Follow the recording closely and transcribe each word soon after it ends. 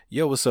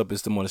Yo, what's up?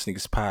 It's the Morning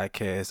Sneakers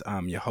Podcast.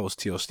 I'm your host,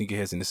 T.O.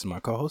 Sneakerheads, and this is my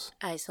co-host.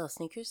 I sell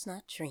sneakers,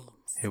 not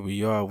dreams. Here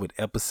we are with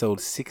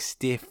episode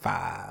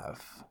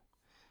 65.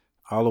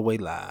 All the way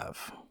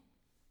live.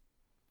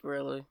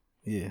 Really?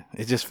 Yeah.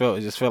 It just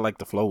felt like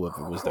the flow of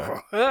it was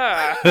there.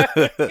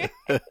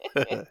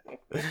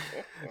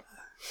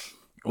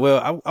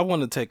 Well, I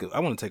want to take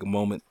a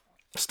moment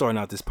starting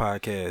out this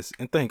podcast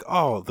and thank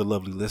all the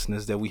lovely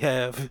listeners that we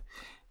have.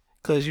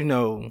 Cause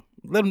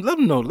let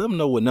them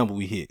know what number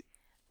we hit.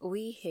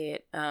 We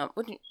hit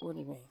what do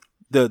you mean?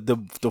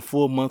 The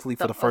full monthly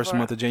for the first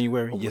month of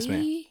January? Yes, ma'am.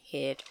 We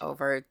hit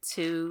over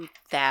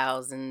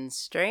 2,000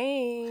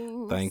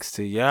 streams. Thanks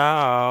to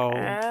y'all.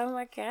 Oh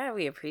my God,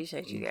 we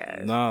appreciate you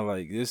guys. Nah,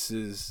 like this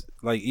is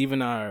like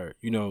even our,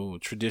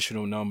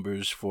 traditional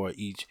numbers for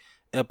each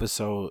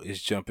episode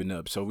is jumping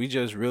up. So we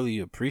just really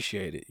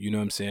appreciate it. You know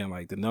what I'm saying?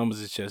 Like the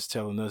numbers is just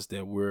telling us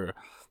that we're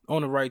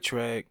on the right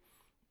track,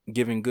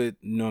 giving good,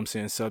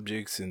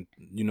 subjects and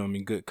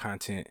good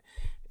content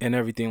and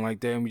everything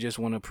like that. And we just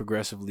want to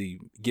progressively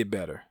get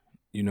better.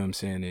 You know what I'm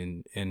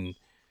saying? And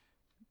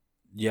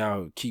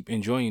y'all keep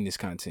enjoying this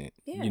content.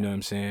 Yeah. You know what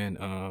I'm saying?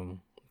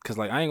 Cause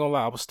like I ain't gonna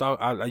lie,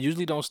 I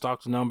usually don't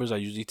stalk the numbers. I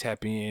usually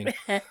tap in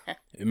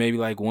maybe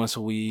like once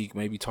a week,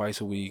 maybe twice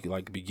a week,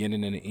 like the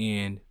beginning and the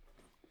end.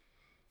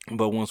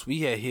 But once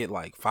we had hit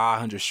like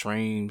 500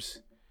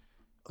 streams,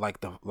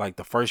 like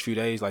the first few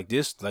days, like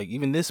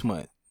even this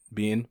month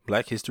being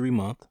Black History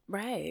Month,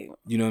 right?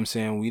 You know what I'm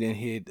saying? We didn't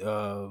hit.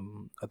 I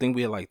think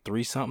we had like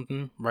 3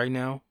 something right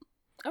now.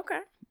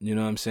 Okay. You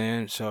know what I'm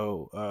saying?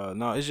 So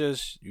no, it's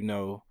just we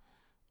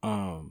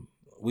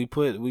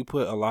put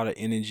a lot of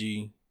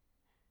energy.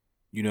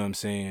 You know what I'm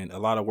saying? A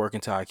lot of work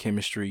into our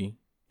chemistry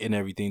and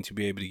everything to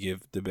be able to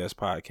give the best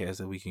podcast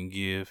that we can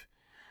give.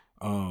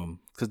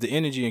 Because the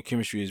energy and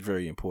chemistry is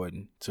very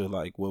important to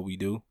like what we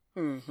do.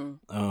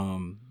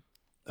 Mm-hmm.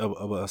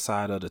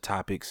 Aside of the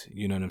topics,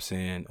 you know what I'm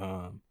saying?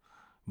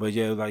 But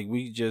yeah, like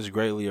we just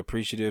greatly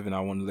appreciative, and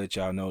I want to let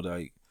y'all know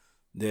like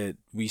that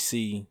we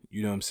see,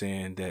 you know what I'm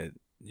saying, that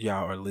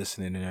y'all are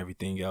listening and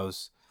everything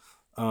else.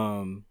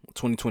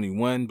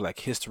 2021 Black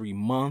History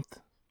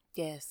Month.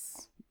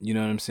 Yes. You know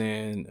what I'm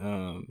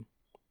saying?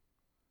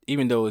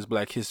 Even though it's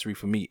Black History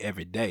for me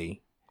every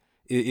day,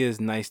 it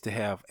is nice to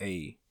have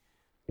a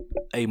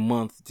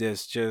month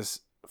that's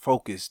just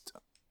focused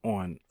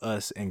on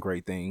us and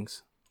great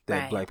things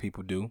that Black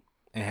people do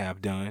and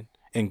have done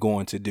and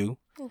going to do.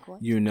 Okay.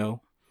 You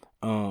know,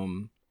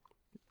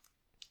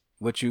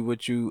 what you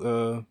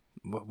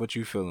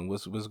feeling?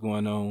 What's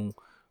going on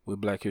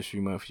with Black History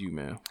Month for you,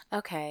 man?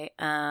 Okay.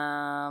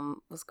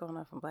 What's going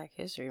on for Black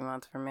History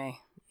Month for me?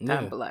 Yeah.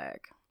 I'm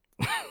Black.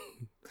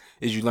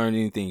 Is you learn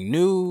anything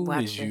new?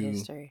 Watch the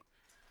history.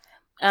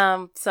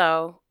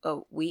 So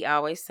we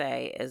always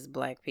say as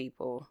Black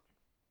people,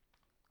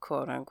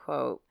 quote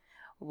unquote,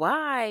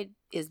 why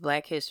is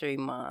Black History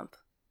Month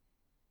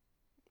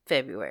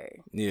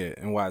February? Yeah,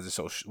 and why is it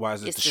it's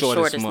the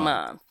shortest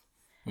month?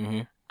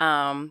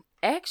 Mm-hmm.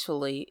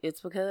 Actually,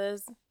 it's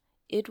because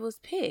it was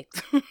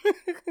picked.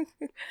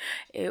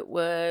 It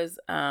was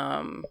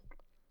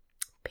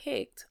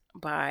picked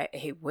by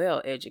a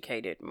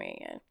well-educated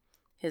man.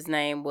 His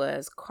name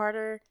was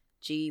Carter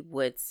G.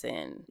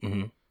 Woodson.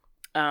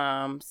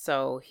 Mm-hmm.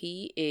 So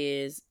he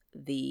is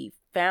the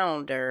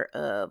founder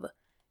of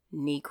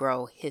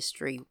Negro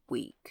History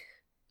Week.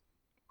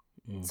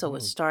 Mm-hmm. So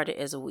it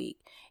started as a week.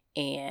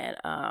 And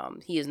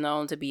he is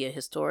known to be a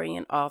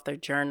historian, author,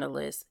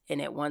 journalist,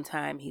 and at one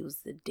time he was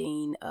the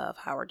dean of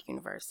Howard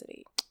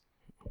University.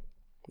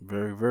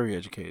 Very, very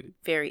educated.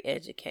 Very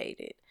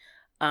educated.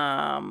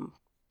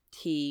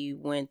 He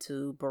went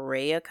to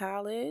Berea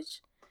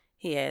College.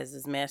 He has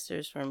his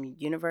master's from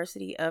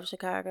University of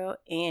Chicago,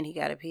 and he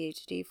got a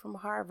PhD from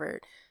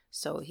Harvard.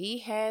 So he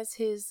has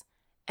his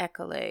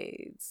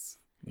accolades.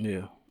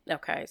 Yeah.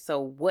 Okay,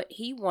 so what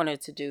he wanted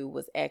to do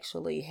was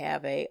actually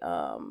have a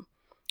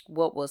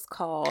what was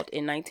called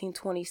in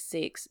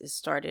 1926. It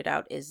started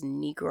out as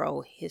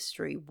Negro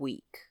History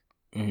Week.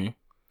 Mm-hmm.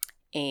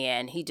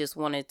 And he just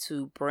wanted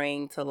to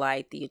bring to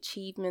light the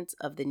achievements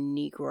of the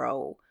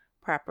Negro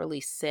properly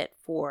set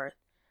forth,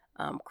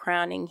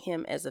 crowning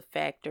him as a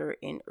factor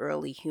in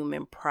early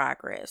human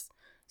progress.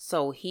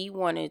 So he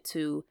wanted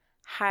to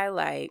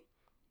highlight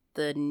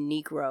the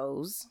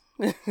Negroes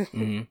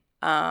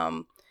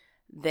mm-hmm.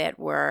 That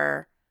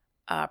were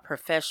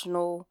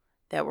professional,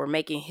 that were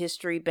making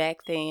history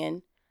back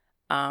then.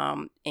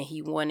 And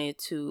he wanted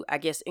to, I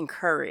guess,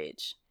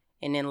 encourage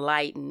and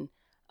enlighten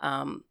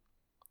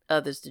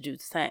others to do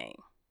the same.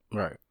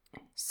 Right.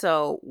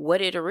 So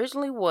what it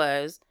originally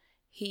was,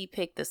 he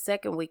picked the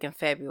second week in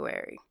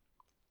February.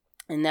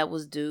 And that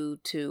was due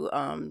to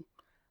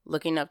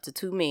looking up to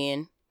 2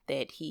 men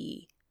that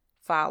he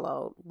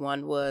followed.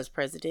 One was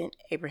President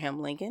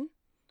Abraham Lincoln.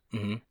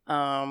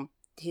 Mm-hmm.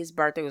 His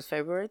birthday was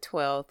February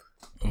 12th.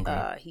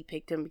 Okay. He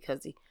picked him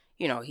because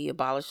he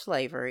abolished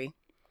slavery.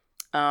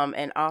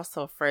 And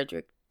also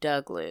Frederick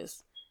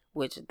Douglass,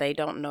 which they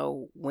don't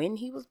know when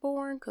he was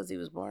born because he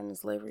was born in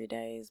slavery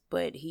days,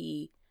 but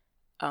he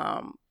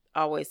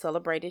always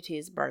celebrated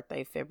his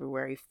birthday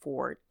February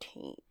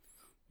 14th.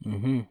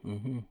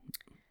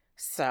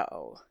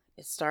 So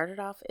it started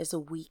off as a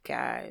week,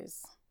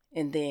 guys.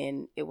 And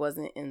then it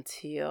wasn't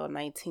until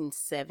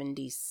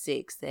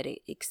 1976 that it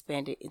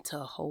expanded into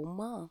a whole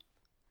month.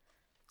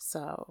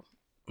 So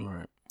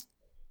Right.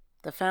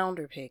 the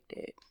founder picked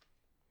it.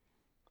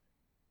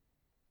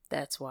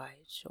 That's why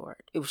it's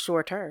short. It was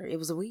shorter. It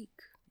was a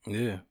week.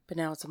 Yeah. But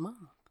now it's a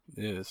month.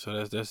 Yeah.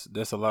 So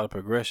that's a lot of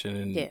progression,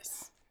 and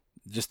Yes.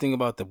 just think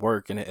about the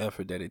work and the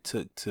effort that it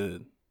took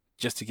to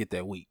get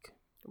that week.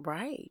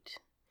 Right.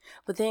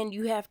 But then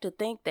you have to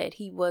think that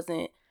he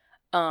wasn't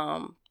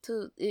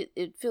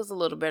it feels a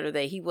little better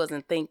that he was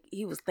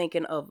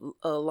thinking of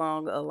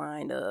along a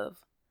line of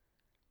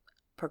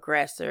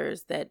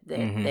progressors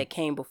that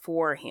came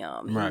before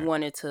him. Right. He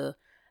wanted to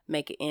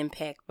make an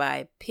impact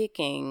by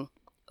picking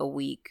a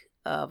week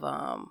of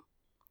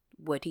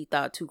what he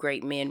thought two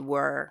great men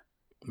were,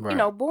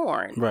 Right.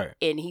 born. Right.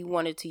 And he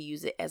wanted to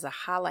use it as a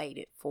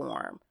highlighted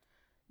form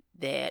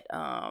that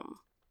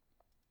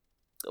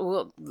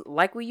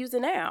like we use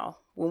it now.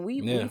 When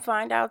we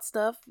find out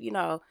stuff,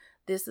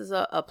 this is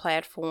a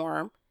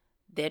platform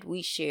that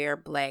we share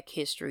Black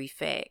history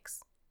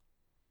facts.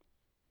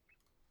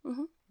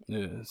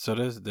 Yeah, so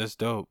that's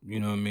dope. You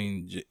know what I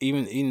mean?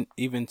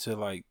 Even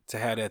to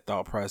have that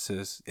thought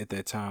process at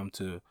that time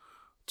to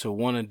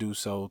want to do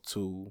so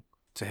to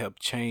help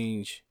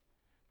change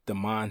the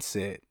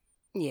mindset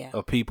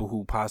of people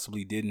who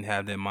possibly didn't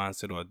have that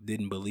mindset or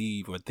didn't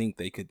believe or think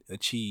they could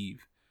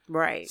achieve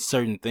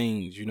certain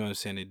things. You know what I'm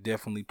saying? It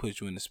definitely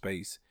puts you in the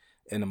space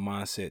and the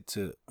mindset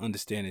to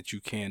understand that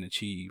you can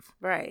achieve.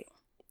 Right.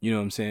 You know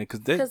what I'm saying?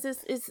 Because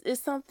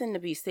it's something to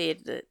be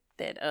said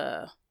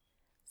that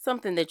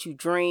something that you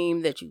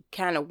dream, that you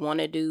kind of want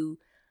to do,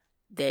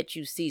 that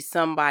you see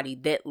somebody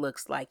that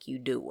looks like you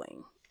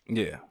doing.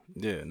 Yeah,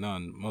 no,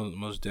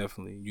 most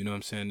definitely. You know what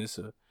I'm saying?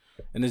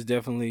 It's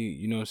definitely,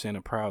 you know what I'm saying,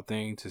 a proud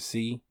thing to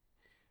see.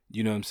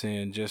 You know what I'm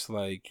saying? Just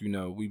like,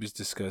 we was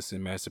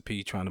discussing Master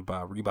P trying to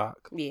buy Reebok.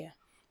 Yeah.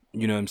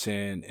 You know what I'm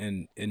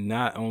saying? And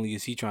not only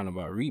is he trying to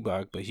buy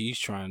Reebok, but he's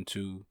trying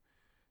to,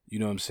 you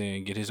know what I'm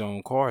saying, get his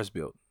own cars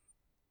built.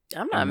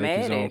 I'm not mad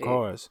his at own it.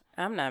 Cars.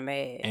 I'm not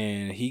mad.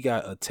 And he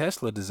got a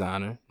Tesla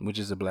designer, which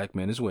is a Black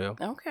man as well.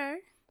 Okay.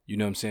 You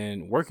know what I'm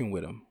saying? Working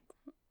with him.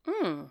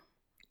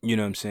 You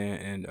know what I'm saying?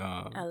 And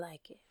I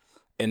like it.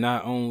 And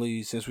not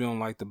only, since we don't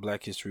like the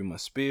Black History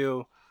Month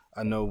spill,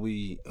 I know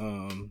we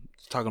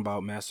talking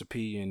about Master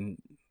P and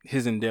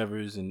his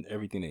endeavors and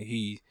everything that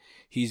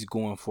he's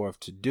going forth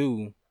to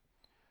do.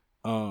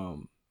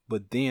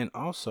 But then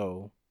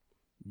also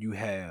you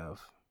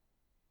have,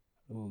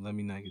 let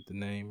me not get the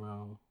name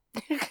wrong.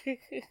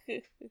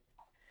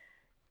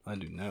 I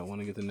do not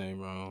want to get the name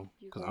wrong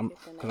because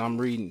I'm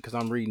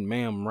reading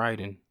ma'am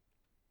writing,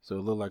 so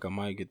it look like I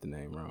might get the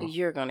name wrong.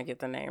 You're gonna get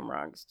the name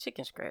wrong. It's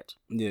Chicken Scratch.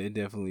 Yeah, it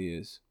definitely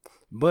is.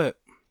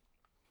 But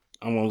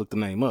I'm gonna look the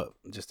name up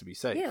just to be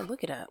safe. Yeah,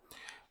 look it up.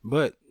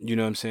 But you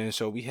know what I'm saying.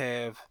 So we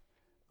have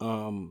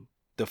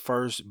the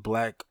first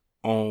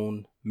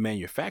Black-owned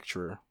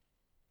manufacturer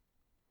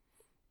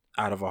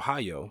out of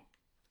Ohio.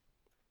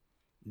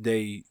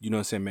 They, you know what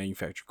I'm saying,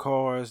 manufacture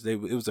cars.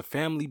 It was a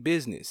family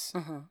business.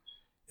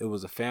 It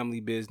was a family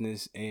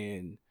business,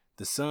 and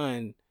the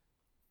son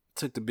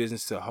took the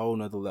business to a whole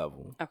nother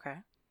level. Okay.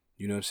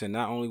 You know what I'm saying?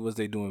 Not only was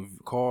they doing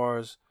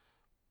cars,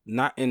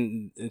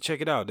 and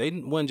check it out, they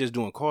wasn't just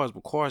doing cars,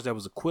 but cars that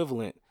was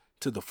equivalent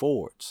to the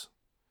Ford's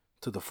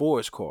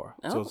car.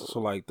 Oh. So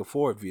like the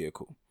Ford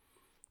vehicle.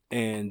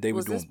 And they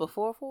was doing, this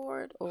before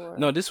Ford or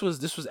no? This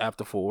was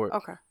after Ford.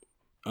 Okay.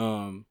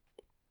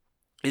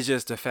 It's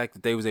just the fact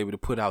that they was able to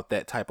put out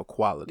that type of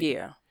quality.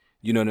 Yeah.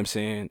 You know what I'm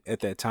saying?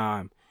 At that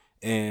time.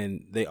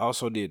 And they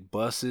also did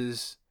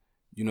buses,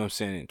 you know what I'm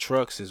saying, and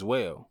trucks as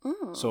well.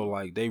 So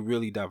like they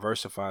really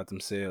diversified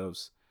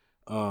themselves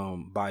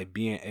by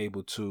being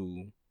able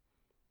to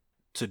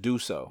do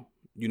so.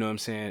 You know what I'm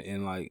saying?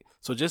 And like,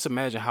 so just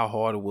imagine how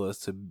hard it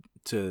was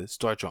to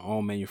start your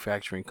own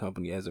manufacturing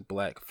company as a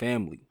Black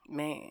family.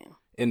 Man.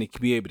 And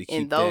to be able to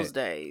keep in those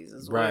days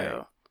as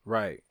well.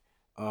 Right.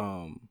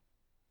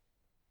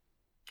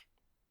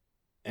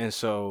 And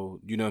so,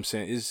 you know what I'm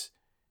saying,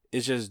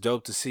 it's just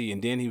dope to see.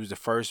 And then he was the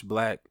first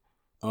Black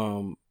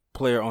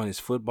player on his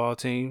football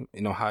team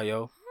in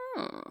Ohio.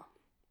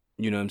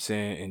 You know what I'm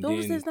saying? And what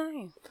was his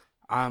name?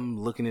 I'm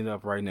looking it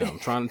up right now. I'm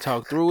trying to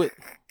talk through it.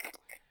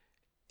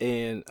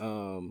 And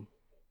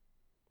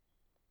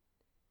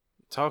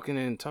talking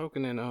and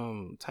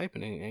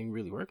typing ain't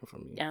really working for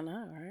me. I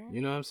know, right?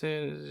 You know what I'm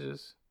saying?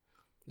 It's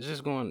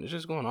just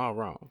going all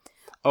wrong.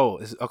 Oh,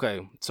 it's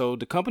okay. So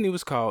the company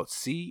was called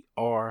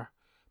C.R.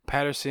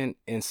 Patterson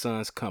and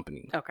Sons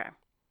Company. Okay.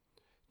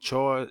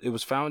 It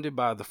was founded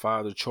by the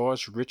father,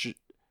 Charles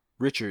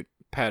Richard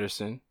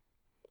Patterson,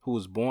 who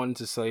was born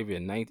into slavery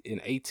in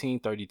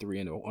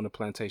 1833 on a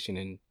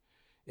plantation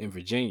in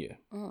Virginia.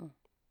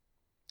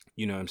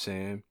 You know what I'm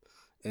saying?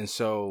 And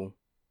so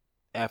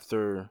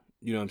after,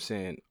 you know what I'm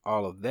saying,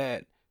 all of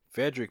that,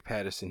 Frederick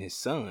Patterson, his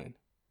son,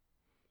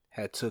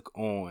 had took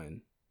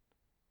on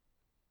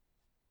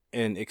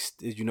and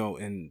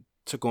and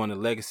took on the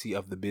legacy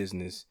of the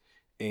business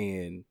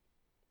and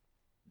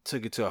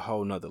took it to a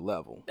whole nother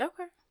level.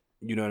 Okay.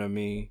 You know what I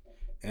mean?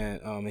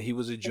 And he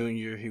was a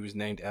junior. He was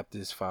named after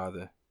his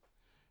father.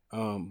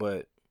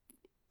 But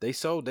they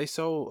sold these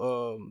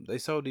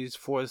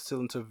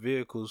four-cylinder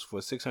vehicles for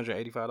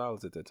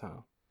 $685 at that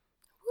time.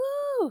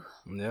 Woo!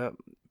 Yep.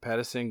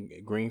 Patterson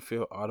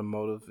Greenfield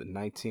Automotive in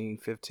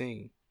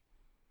 1915.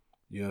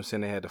 You know what I'm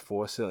saying? They had the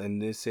four-cylinder,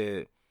 and they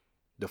said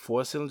the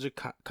four-cylinder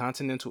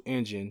Continental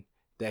engine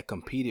that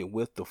competed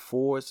with the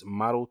Ford's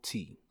Model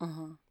T.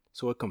 Mm-hmm.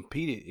 So it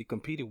competed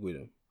with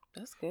them.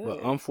 That's good.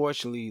 But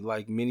unfortunately,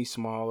 like many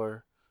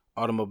smaller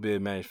automobile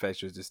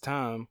manufacturers this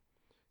time,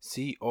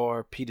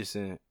 C.R.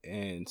 Peterson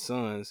and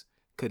Sons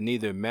could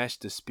neither match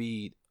the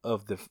speed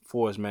of the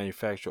Ford's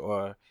manufacturer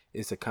or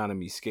its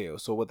economy scale.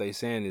 So what they're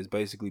saying is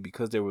basically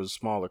because they were a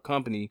smaller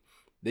company,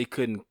 they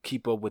couldn't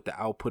keep up with the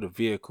output of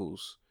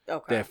vehicles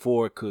that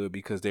Ford could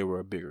because they were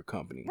a bigger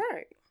company.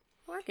 Right.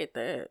 Well, I get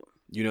that.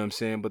 You know what I'm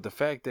saying? But the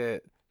fact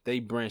that they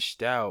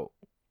branched out,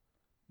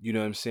 you know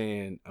what I'm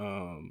saying,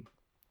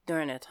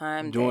 during that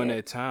time,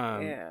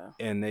 yeah.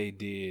 And they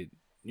did,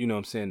 you know what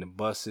I'm saying, the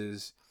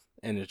buses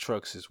and the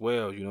trucks as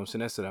well. You know what I'm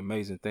saying? That's an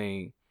amazing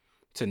thing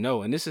to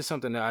know. And this is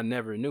something that I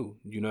never knew.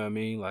 You know what I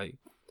mean? Like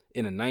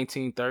in the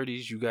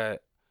 1930s, you got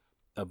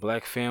a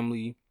black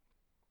family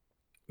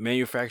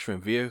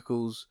manufacturing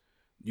vehicles,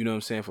 you know what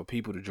I'm saying, for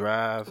people to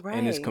drive. Right.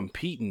 And it's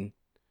competing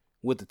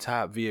with the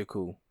top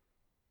vehicle,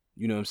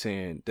 you know what I'm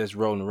saying, that's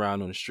rolling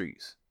around on the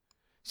streets.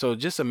 So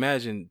just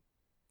imagine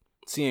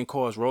seeing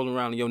cars rolling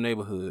around in your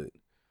neighborhood,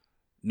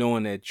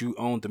 knowing that you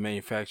own the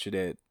manufacturer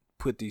that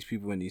put these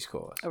people in these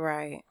cars.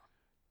 Right.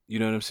 You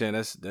know what I'm saying?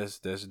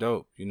 That's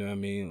dope. You know what I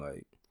mean?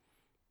 Like,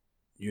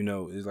 you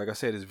know, it's like I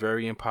said, it's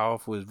very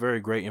powerful. It's very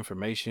great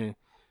information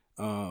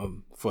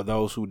for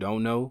those who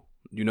don't know.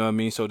 You know what I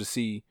mean? So to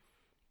see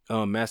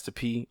Master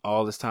P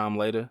all this time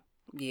later,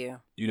 yeah,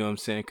 you know what I'm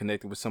saying,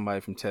 connected with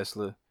somebody from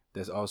Tesla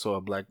that's also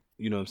a black,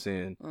 you know what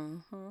I'm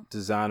saying,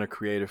 designer,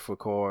 creator for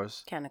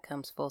cars. Kind of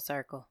comes full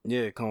circle.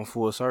 Yeah, it comes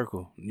full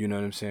circle. You know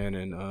what I'm saying?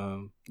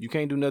 And you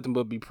can't do nothing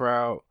but be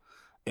proud.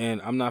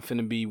 And I'm not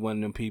finna be one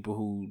of them people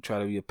who try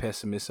to be a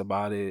pessimist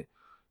about it.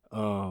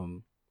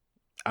 I'm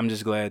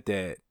just glad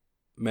that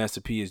Master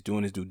P is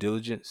doing his due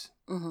diligence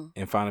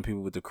and finding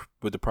people with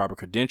the proper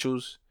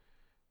credentials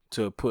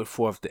to put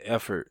forth the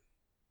effort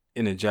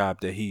in a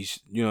job that he's,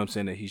 you know what I'm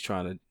saying,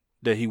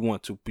 that he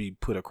wants to be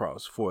put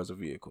across for as a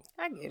vehicle.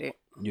 I get it.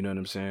 You know what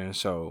I'm saying?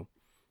 So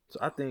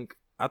I think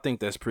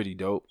that's pretty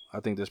dope.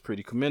 I think that's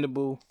pretty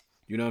commendable.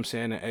 You know what I'm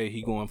saying? And, hey,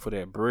 he going for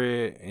that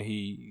bread and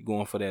he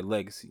going for that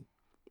legacy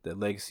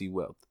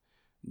wealth.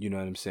 You know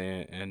what I'm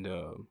saying? And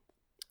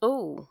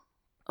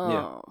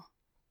yeah.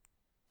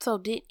 So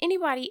did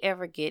anybody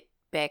ever get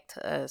back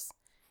to us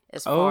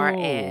as far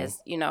as,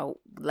 you know,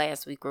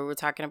 last week we were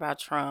talking about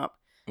Trump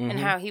and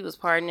how he was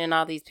pardoning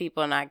all these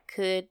people, and I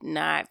could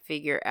not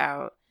figure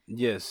out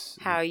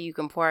how you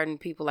can pardon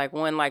people like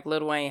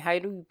Lil Wayne. How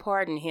do you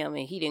pardon him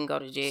and he didn't go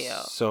to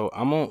jail? So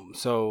I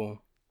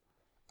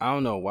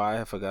don't know why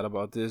I forgot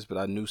about this, but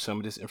I knew some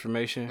of this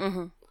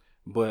information.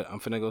 But I'm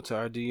finna go to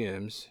our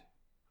DMs,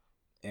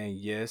 and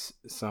yes,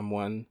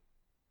 someone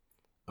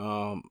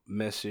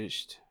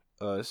messaged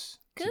us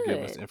to give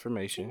us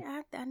information.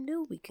 See, I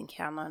knew we can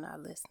count on our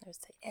listeners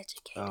to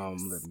educate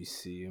us. Let me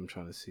see. I'm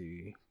trying to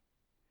see.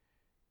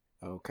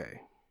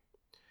 Okay.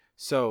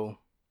 So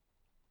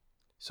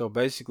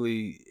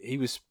basically, he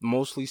was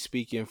mostly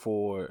speaking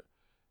for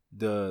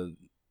the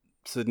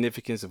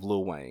significance of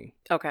Lil Wayne.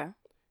 Okay.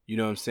 You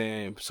know what I'm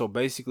saying? So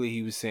basically,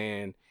 he was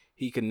saying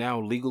he can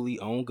now legally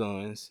own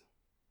guns.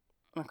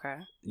 Okay.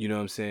 You know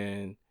what I'm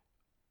saying?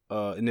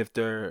 And if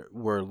there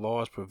were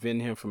laws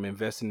preventing him from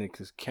investing in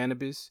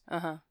cannabis,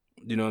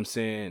 you know what I'm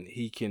saying,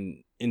 he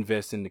can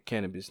invest in the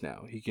cannabis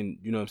now. He can,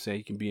 you know what I'm saying,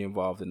 he can be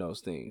involved in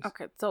those things.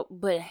 Okay. So,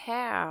 but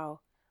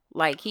how?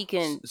 Like he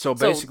can. So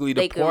basically,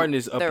 the pardon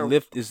is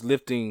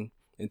lifting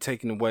and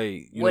taking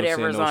away, you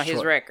whatever's know what I'm saying,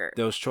 on his record.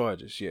 Those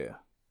charges, yeah.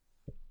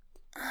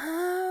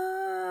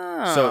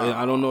 So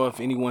I don't know if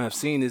anyone have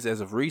seen this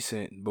as of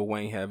recent, but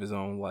Wayne have his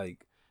own,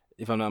 like,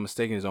 if I'm not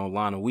mistaken, his own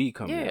line of weed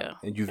coming out,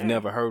 and you've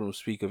never heard him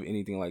speak of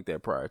anything like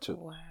that prior to.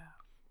 Wow.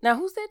 Now,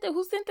 who said that?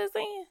 Who sent this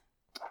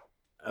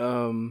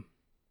in?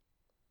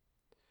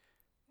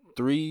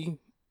 3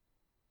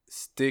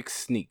 Stick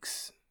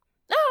Sneaks.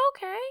 Oh,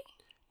 okay.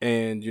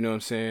 And, you know what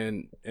I'm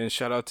saying, and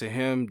shout out to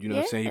him, you know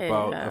what I'm saying, he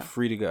bought a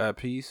Free to God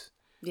piece.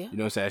 Yeah. You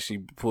know what I'm saying,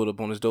 actually pulled up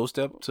on his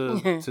doorstep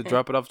to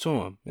drop it off to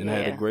him. And I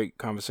had a great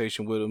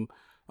conversation with him.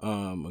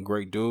 A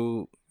great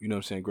dude, you know what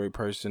I'm saying, great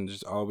person,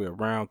 just all the way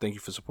around. Thank you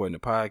for supporting the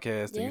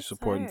podcast. Thank you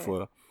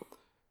for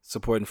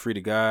supporting Free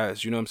to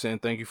Guys. You know what I'm saying?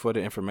 Thank you for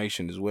the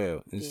information as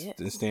well.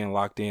 And staying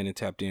locked in and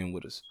tapped in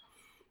with us.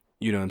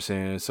 You know what I'm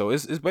saying? So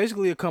it's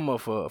basically a come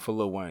up for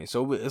Lil Wayne.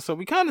 So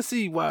we kind of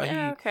see why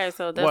he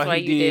so that's why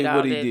you did all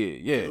what he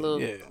did. Yeah,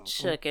 little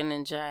chucking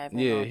and jiving.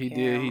 Yeah, he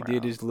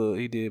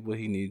did what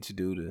he needed to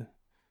do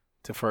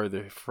to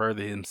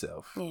further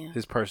himself,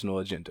 his personal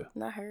agenda.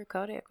 And I heard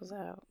Kodak was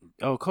out.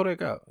 Oh,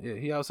 Kodak out. Yeah,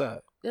 he outside.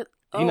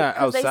 Oh, He not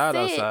 'cause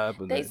outside,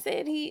 but they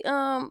said he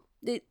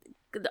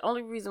the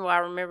only reason why I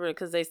remember it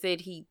because they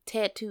said he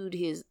tattooed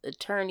his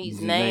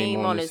attorney's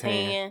name on his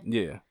hand.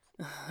 Yeah.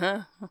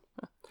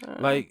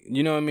 Like,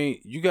 you know what I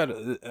mean? You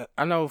gotta.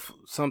 I know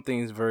some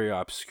things very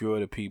obscure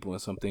to people,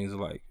 and some things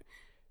like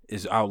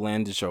is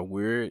outlandish or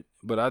weird.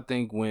 But I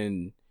think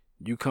when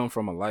you come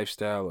from a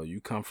lifestyle or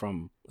you come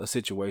from a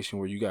situation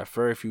where you got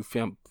very few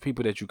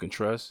people that you can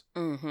trust,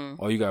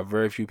 or you got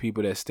very few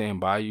people that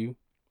stand by you,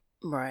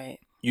 right?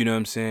 You know what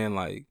I'm saying?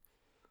 Like,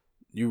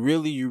 you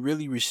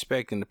really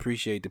respect and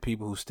appreciate the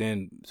people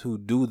who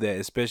do that,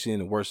 especially in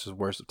the worst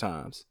of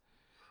times.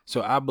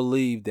 So I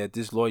believe that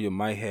this lawyer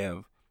might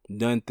have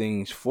done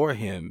things for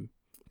him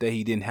that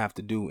he didn't have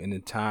to do in the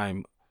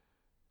time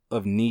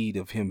of need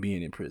of him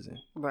being in prison.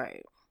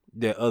 Right.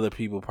 That other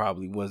people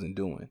probably wasn't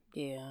doing.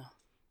 Yeah.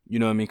 You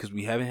know what I mean? Because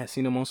we haven't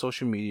seen him on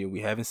social media. We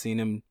haven't seen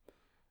him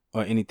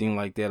or anything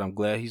like that. I'm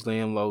glad he's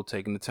laying low,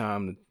 taking the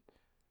time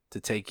to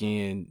take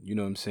in, you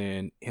know what I'm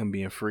saying, him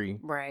being free.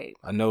 Right.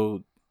 I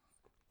know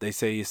they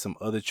say it's some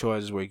other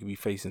charges where he could be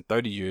facing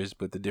 30 years,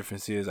 but the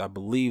difference is I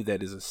believe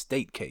that is a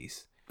state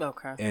case.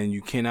 Okay. And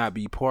you cannot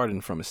be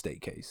pardoned from a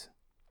state case.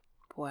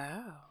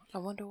 Wow. I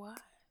wonder why.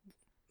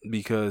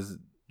 Because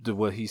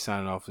what he's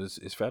signing off is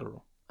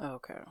federal.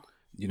 Okay.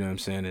 You know what I'm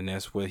saying? And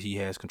that's what he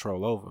has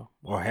control over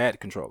or had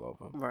control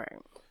over. Right.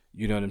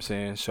 You know what I'm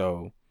saying?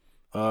 So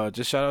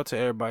just shout out to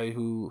everybody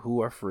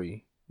who are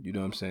free. You know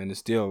what I'm saying? There's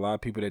still a lot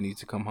of people that need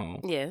to come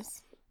home.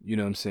 Yes. You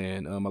know what I'm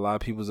saying? A lot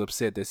of people's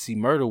upset that C.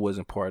 Murder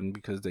wasn't pardoned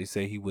because they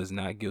say he was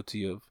not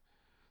guilty of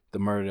the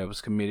murder that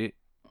was committed.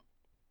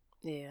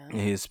 Yeah.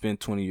 And he had spent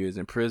 20 years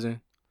in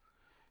prison.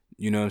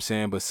 You know what I'm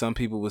saying? But some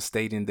people were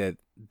stating that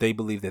they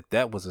believe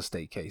that was a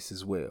state case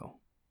as well.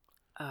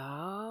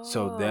 Oh.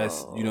 So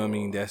that's, you know what I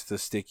mean? That's the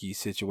sticky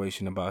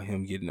situation about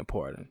him getting a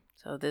pardon.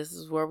 So this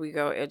is where we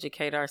go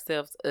educate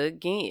ourselves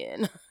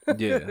again.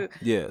 Yeah.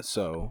 Yeah.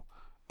 So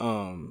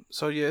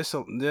yeah,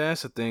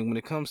 that's the thing. When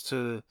it comes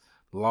to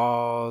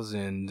laws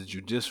and the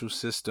judicial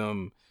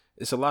system,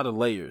 it's a lot of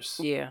layers.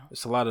 Yeah.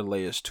 It's a lot of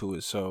layers to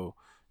it. So,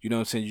 you know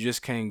what I'm saying? You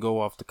just can't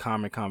go off the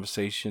common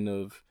conversation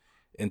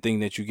and think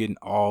that you're getting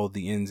all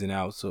the ins and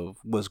outs of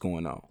what's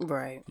going on.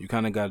 Right. You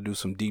kind of got to do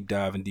some deep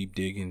dive and deep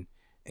digging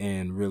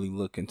and really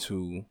look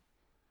into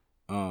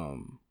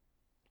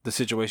the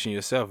situation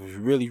yourself if you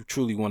really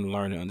truly want to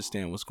learn and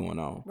understand what's going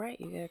on. Right.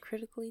 You got to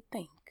critically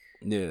think.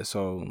 Yeah.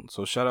 So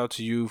shout out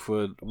to you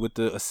with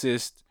the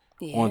assist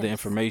on the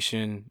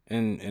information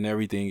and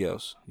everything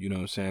else. You know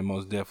what I'm saying?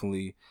 Most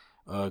definitely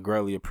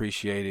greatly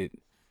appreciated.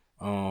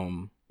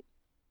 I'm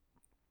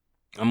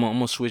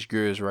gonna switch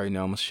gears right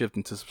now. I'm gonna shift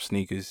into some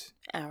sneakers.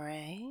 All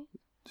right.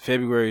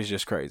 February is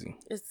just crazy.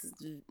 It's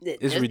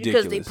ridiculous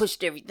because they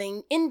pushed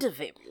everything into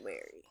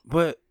February.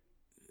 But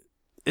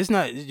it's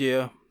not,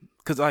 yeah,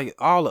 because like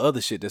all the other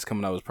shit that's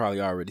coming out was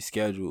probably already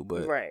scheduled.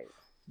 But right.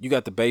 You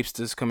got the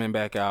Bapesters coming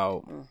back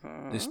out.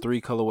 Mm-hmm. There's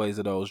 3 colorways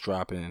of those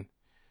dropping.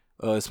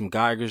 Some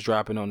Geigers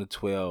dropping on the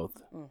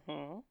 12th.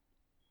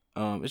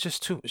 Mm-hmm. It's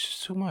just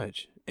too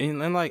much.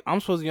 And like I'm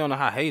supposed to be on the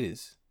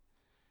hiatus.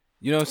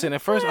 You know what I'm saying?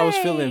 At first I was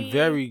feeling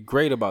very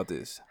great about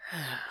this.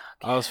 Okay.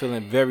 I was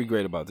feeling very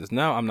great about this.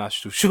 Now I'm not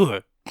too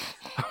sure.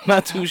 I'm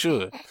not too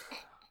sure.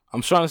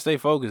 I'm trying to stay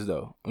focused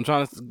though.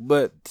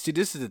 But see,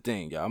 this is the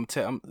thing, y'all.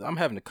 I'm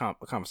having a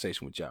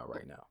conversation with y'all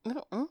right now.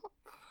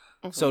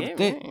 Mm-hmm. So the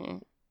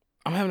thing,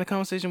 I'm having a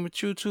conversation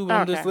with you too. But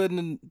I'm just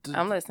letting.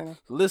 I'm listening.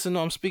 Listen,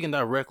 I'm speaking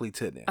directly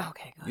to them.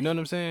 Okay. You know what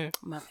I'm saying?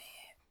 My bad.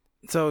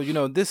 So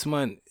this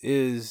month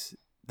is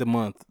the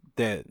month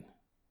that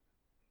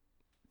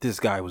this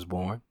guy was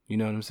born. You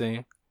know what I'm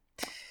saying?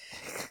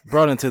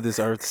 Brought into this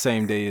earth the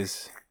same day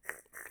as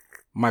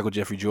Michael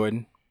Jeffrey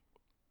Jordan.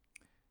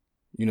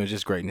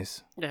 Just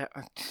greatness. Yeah.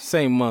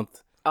 Same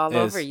month. All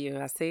over you.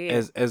 I see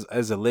it.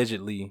 As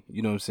allegedly,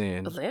 you know what I'm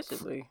saying?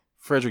 Allegedly.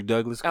 Frederick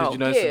Douglass. Oh,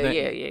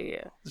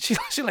 yeah.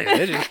 She like,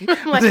 allegedly.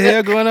 What the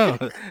hell going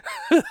on?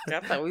 I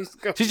thought we was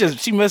going.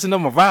 She messing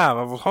up my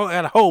vibe. I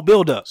had a whole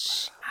build up.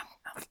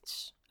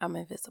 I'm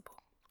invisible.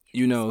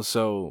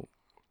 So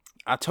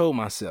I told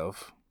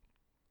myself,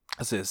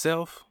 I said,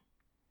 self,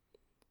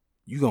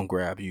 you gonna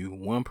grab you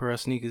one pair of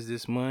sneakers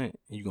this month,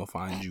 and you gonna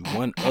find you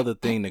one other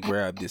thing to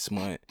grab this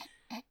month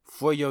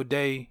for your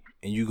day,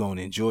 and you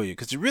gonna enjoy it,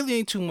 cause it really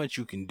ain't too much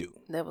you can do.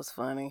 That was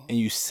funny. And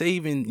you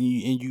saving,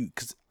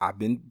 cause I've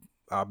been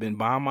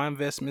buying my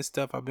investment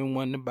stuff I've been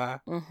wanting to buy.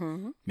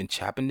 Mm-hmm. Been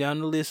chopping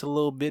down the list a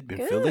little bit.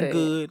 Been feeling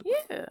good.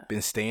 Yeah.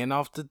 Been staying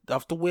off the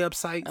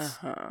websites.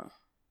 Uh-huh.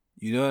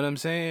 You know what I'm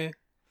saying?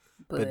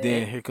 But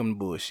then here come the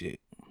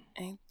bullshit.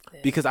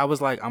 Because I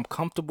was like, I'm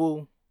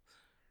comfortable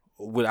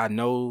with, I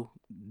know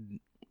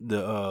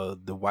the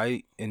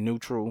white and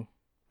neutral,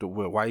 the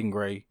white and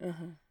gray,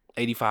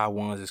 85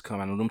 ones is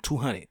coming. I know them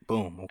 200.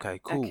 Boom. Okay,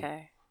 cool.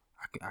 Okay.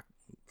 I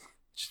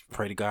just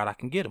pray to God I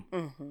can get them.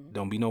 Mm-hmm.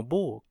 Don't be no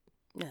bull.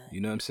 You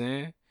know what I'm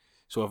saying?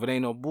 So if it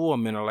ain't no bull,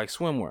 men are like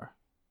swimwear.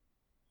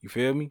 You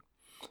feel me?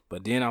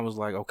 But then I was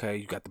like, okay,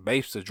 you got the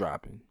Bapesters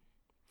dropping.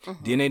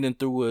 Then they done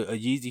threw a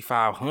Yeezy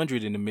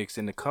 500 in the mix,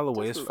 and the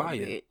colorway is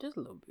fire. Just a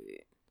little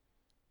bit.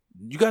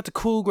 You got the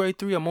Cool Grey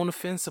 3. I'm on the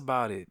fence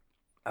about it.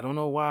 I don't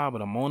know why,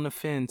 but I'm on the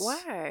fence.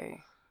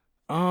 Why?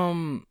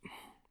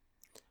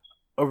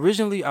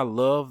 Originally I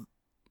loved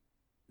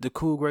the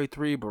Cool Grey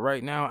 3, but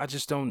right now I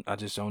just don't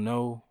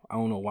know. I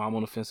don't know why I'm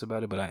on the fence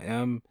about it, but I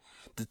am.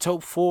 The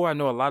Taupe 4, I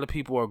know a lot of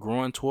people are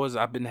growing towards.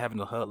 I've been having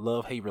a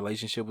love-hate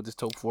relationship with this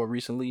Taupe 4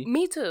 recently.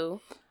 Me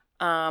too.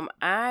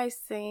 I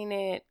seen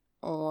it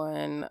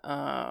on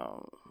I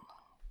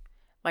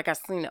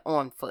seen it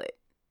on foot.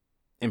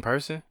 In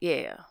person?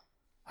 Yeah.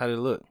 How did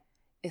it look?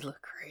 It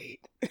looked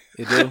great.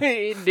 It did?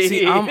 It did.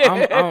 See,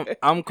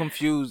 I'm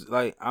confused.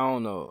 Like, I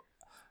don't know.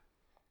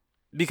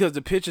 Because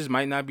the pictures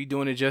might not be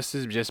doing it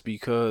justice just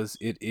because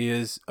it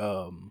is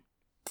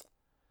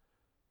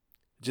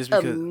just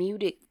because a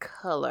muted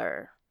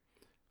color.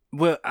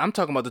 Well, I'm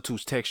talking about the two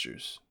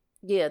textures.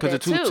 Yeah, because the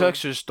two too.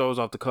 textures throws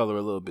off the color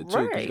a little bit too.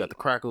 Because Right. you got the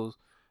crackles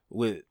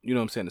with, you know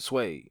what I'm saying, the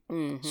suede.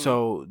 Mm-hmm.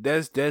 So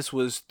that's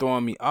what's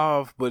throwing me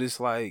off. But it's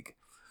like,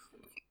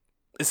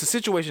 it's a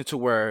situation to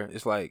where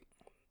it's like,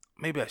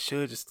 maybe I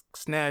should just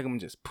snag them,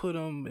 just put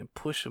them and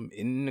push them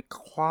in the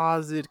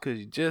closet because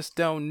you just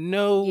don't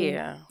know.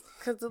 Yeah,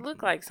 because it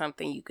looked like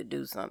something you could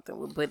do something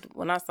with. But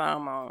when I saw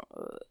him on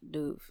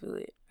Dude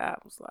Foot, I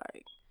was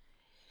like,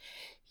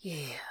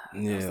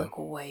 those look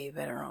way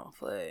better on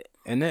foot.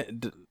 And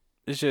that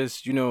it's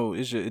just, you know,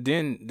 it's just,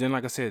 then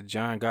like I said,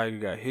 John Geiger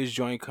got his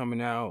joint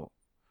coming out,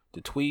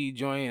 the tweed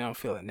joint. I'm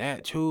feeling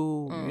that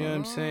too. You know what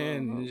I'm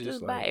saying? It's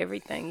just like, buy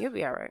everything, you'll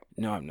be all right.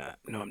 No, I'm not.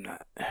 I'm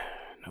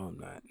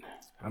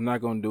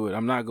not gonna do it.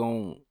 I'm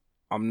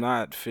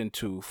not fin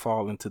to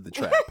fall into the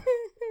trap.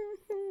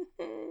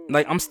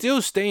 Like, I'm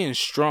still staying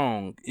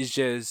strong. It's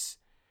just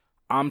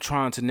I'm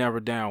trying to narrow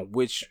down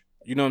which,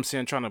 you know what I'm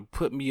saying, trying to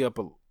put me up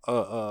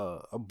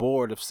a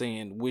board of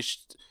saying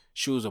which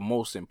shoes are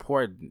most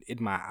important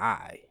in my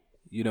eye.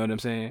 You know what I'm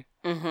saying?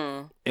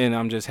 Mm-hmm. And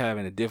I'm just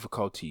having a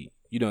difficulty,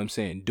 you know what I'm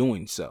saying,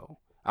 doing so.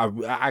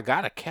 I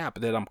got a cap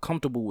that I'm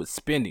comfortable with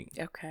spending.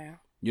 Okay.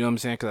 You know what I'm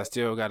saying? Because I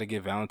still got to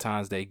get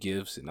Valentine's Day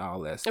gifts and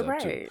all that stuff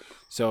right. too.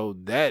 So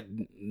that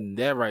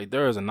right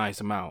there is a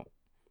nice amount.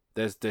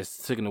 That's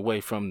taken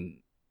away from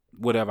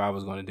whatever I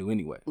was going to do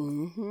anyway.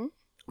 Mm-hmm.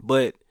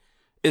 But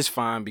it's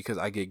fine because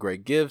I get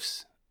great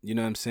gifts. You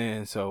know what I'm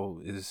saying?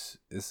 So it's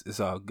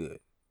all good.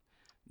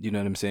 You know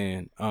what I'm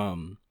saying?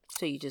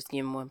 So you just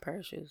give him one pair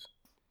of shoes?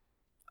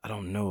 I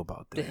don't know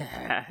about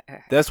that.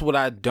 That's what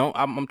I don't.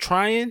 I'm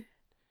trying,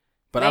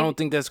 but Maybe, I don't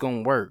think that's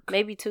gonna work.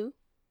 Maybe 2.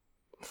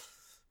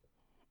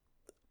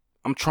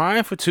 I'm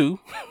trying for 2.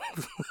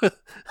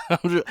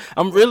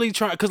 I'm really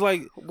trying because,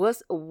 like,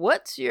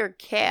 what's your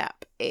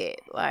cap at?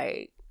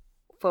 Like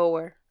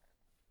 4?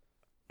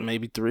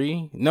 Maybe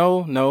 3.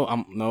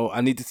 No.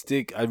 I need to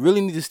stick. I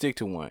really need to stick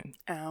to 1.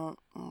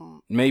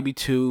 Maybe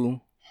 2.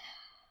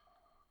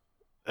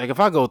 Like, if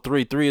I go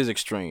 3 is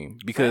extreme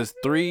because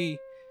 3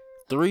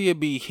 would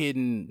be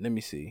hidden. Let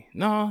me see.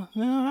 No,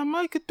 I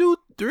might could do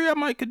 3.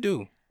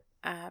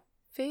 I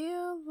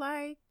feel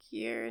like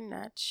you're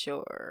not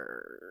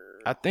sure.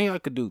 I think I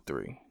could do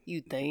 3.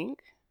 You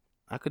think?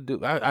 I could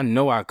do. I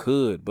know I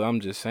could, but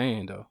I'm just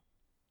saying though.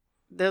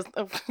 That's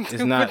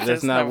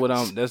not what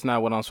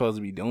I'm supposed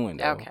to be doing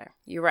though. Okay,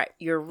 you're right.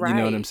 You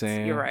know what I'm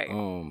saying? You're right.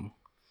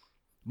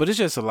 But it's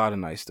just a lot of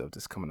nice stuff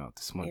that's coming out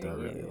this month It that I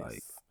really is.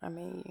 like. I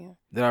mean,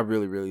 that I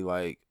really, really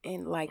like.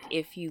 And like,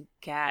 if you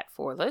got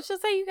 4, let's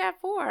just say you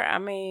got 4. I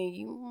mean,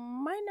 you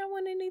might not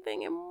want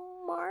anything in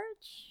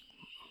March.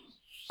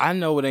 I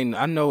know it ain't.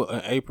 I know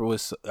April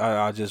is.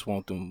 I just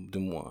want them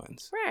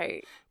ones.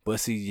 Right. But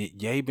see,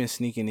 Ye been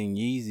sneaking in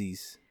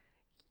Yeezys.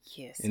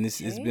 Yes. And it's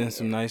been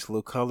some nice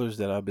little colors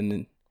that I've been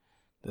in.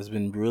 That's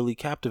been really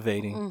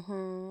captivating.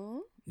 Mm-hmm.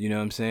 You know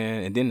what I'm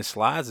saying? And then the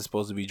slides are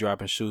supposed to be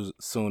dropping shoes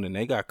soon, and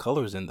they got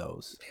colors in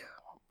those.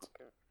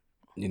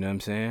 You know what I'm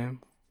saying?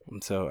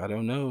 And so I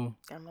don't know.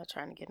 I'm not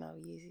trying to get no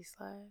Yeezy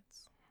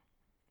slides.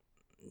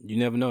 You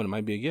never know. It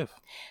might be a gift.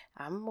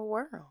 I'm a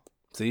world.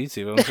 See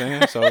what I'm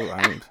saying?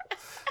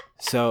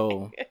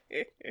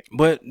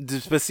 But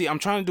see, I'm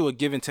trying to do a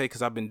give and take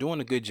because I've been doing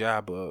a good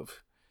job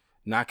of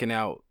knocking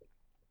out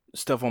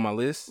stuff on my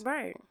list.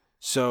 Right.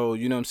 So,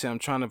 you know what I'm saying? I'm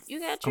trying to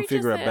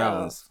configure a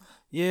balance.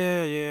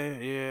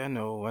 Yeah. I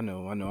know.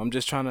 I'm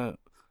just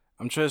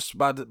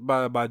by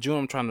June,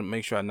 I'm trying to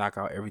make sure I knock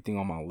out everything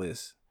on my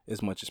list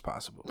as much as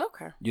possible.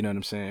 Okay. You know what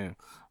I'm saying?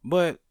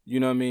 But, you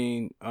know what I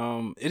mean?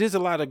 It is a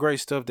lot of great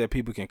stuff that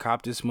people can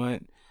cop this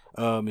month.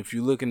 If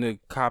you're looking to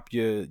cop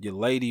your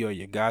lady or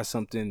your guy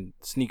something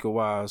sneaker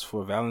wise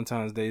for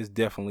Valentine's Day, it's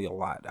definitely a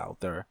lot out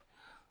there.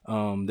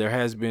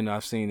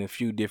 I've seen a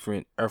few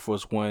different Air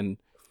Force One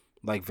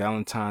like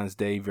Valentine's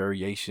Day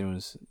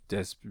variations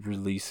that's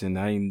releasing.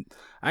 I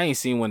ain't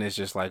seen one that's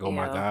just like, oh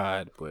my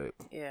God, but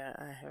yeah,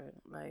 I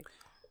haven't like.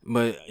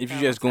 But if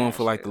you're just going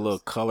for like the little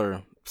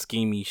color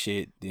schemey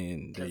shit,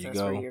 then there you that's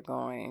go. Where you're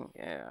going,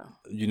 yeah.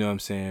 You know what I'm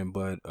saying?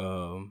 But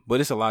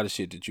it's a lot of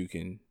shit that you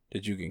can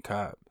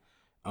cop.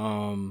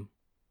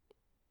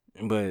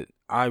 But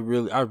I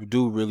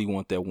do really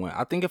want that one.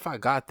 I think if I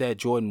got that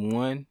Jordan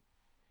 1,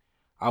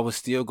 I would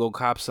still go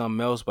cop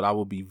something else, but I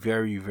would be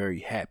very, very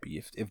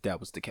happy if that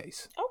was the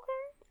case. Okay.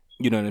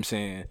 You know what I'm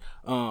saying?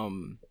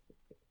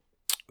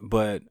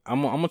 But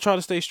I'm gonna try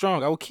to stay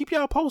strong. I will keep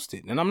y'all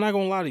posted, and I'm not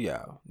gonna lie to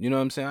y'all. You know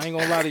what I'm saying? I ain't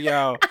gonna lie to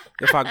y'all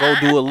if I go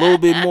do a little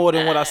bit more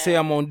than what I say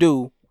I'm gonna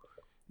do.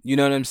 You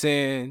know what I'm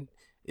saying?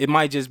 It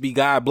might just be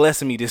God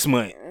blessing me this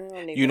month.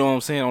 You know what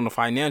I'm saying? On the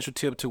financial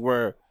tip to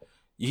where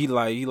he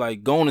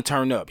going to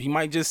turn up. He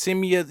might send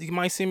me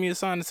a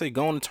sign and say,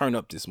 going to turn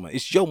up this month.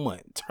 It's your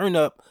month. Turn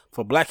up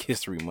for Black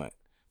History Month.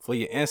 For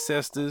your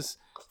ancestors,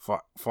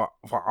 for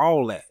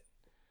all that.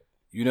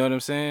 You know what I'm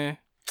saying?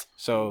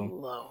 So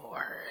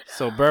Lord.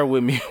 So bear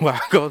with me while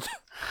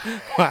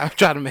I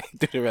try to make it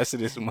through the rest of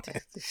this month.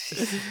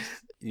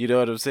 You know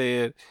what I'm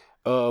saying?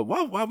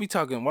 While we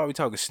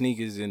talking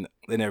sneakers and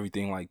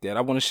everything like that,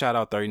 I want to shout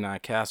out 39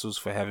 Castles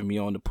for having me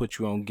on the Put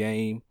You On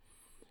Game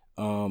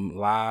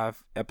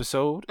live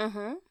episode.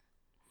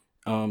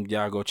 Mm-hmm.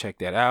 Y'all go check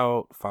that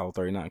out. Follow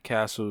 39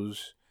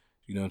 Castles.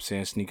 You know what I'm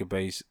saying? Sneaker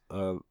based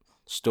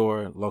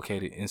store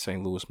located in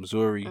St. Louis,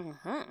 Missouri.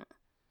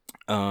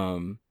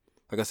 Mm-hmm.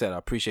 Like I said, I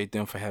appreciate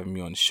them for having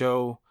me on the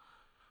show.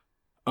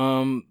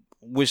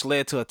 Which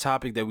led to a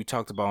topic that we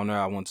talked about on there.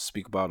 I want to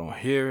speak about on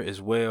here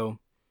as well.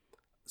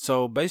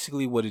 So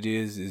basically, what it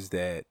is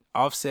that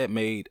Offset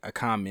made a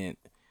comment,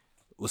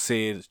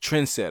 said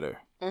trendsetter.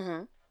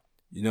 Mm-hmm.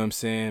 You know what I'm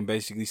saying?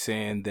 Basically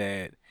saying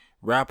that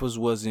rappers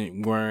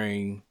wasn't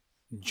wearing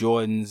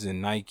Jordans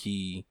and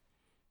Nike.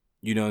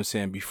 You know what I'm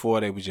saying?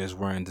 Before they were just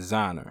wearing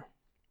designer.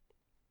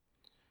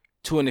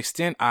 To an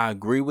extent, I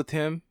agree with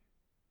him.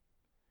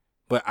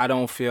 But I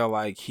don't feel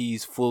like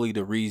he's fully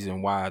the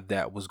reason why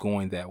that was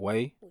going that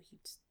way.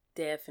 He's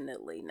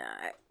definitely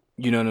not.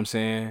 You know what I'm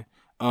saying?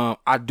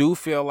 I do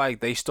feel like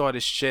they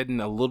started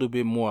shedding a little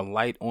bit more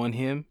light on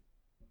him.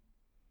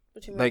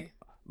 What you mean?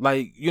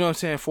 Like you know what I'm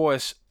saying? For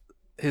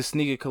his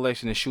sneaker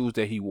collection and shoes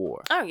that he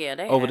wore. Oh yeah,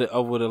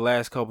 over the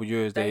last couple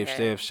years, they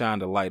have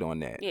shined a light on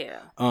that.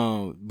 Yeah.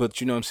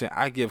 But you know what I'm saying?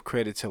 I give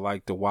credit to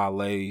like the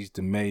Wale's,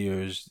 the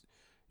Mayors,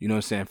 you know what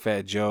I'm saying?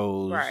 Fat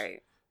Joe's,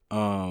 right.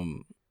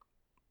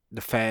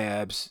 The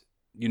Fabs,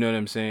 you know what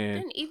I'm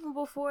saying? And even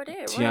before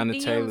that, Tiana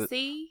right? Taylor.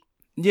 DMC.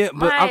 Yeah,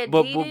 but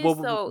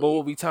Adidas,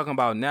 what we talking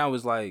about now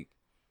is like,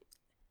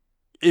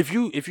 if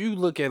you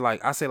look at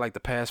like I say like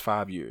the past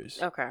 5 years.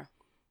 Okay.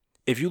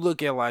 If you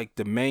look at like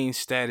the main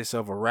status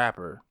of a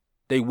rapper,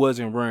 they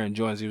wasn't wearing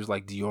Jordans. It was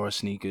like Dior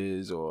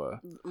sneakers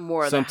or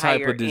more some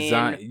type of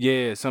design. End.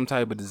 Yeah, some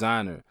type of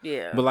designer.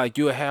 Yeah. But like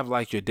you'll have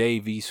like your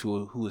Dave East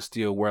who would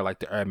still wear like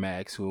the Air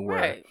Max, who would wear,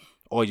 right.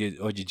 or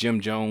your Jim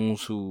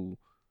Jones who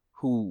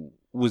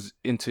was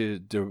into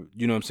the,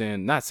 you know what I'm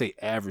saying, not say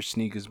average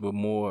sneakers, but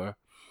more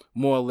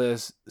or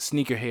less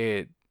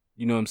sneakerhead,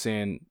 you know what I'm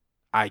saying,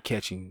 eye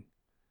catching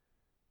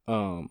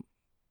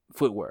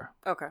footwear.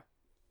 Okay.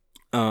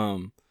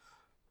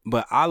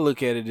 But I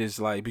look at it as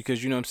like,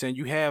 because you know what I'm saying,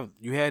 you had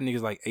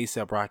niggas like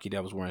A$AP Rocky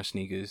that was wearing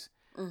sneakers.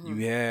 Mm-hmm.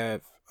 You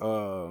have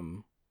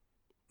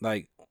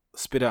like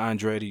Spitta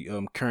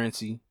Andretti,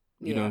 Currency,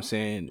 you know what I'm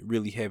saying,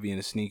 really heavy in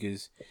the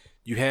sneakers.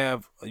 You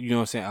have, you know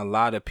what I'm saying, a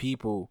lot of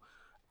people.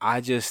 I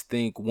just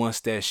think once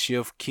that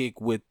shift kick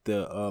with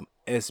the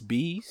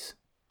SBs,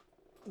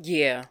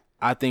 yeah,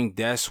 I think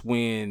that's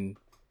when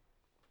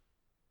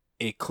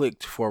it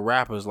clicked for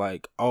rappers.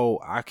 Like,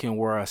 oh, I can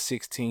wear a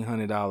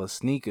 $1,600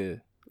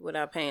 sneaker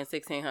without paying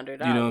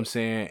 $1,600. You know what I'm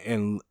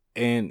saying?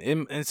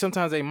 And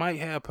sometimes they might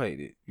have paid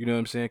it. You know what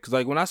I'm saying? Because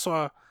like when I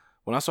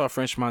saw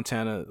French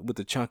Montana with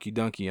the Chunky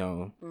Dunky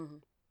on, mm-hmm.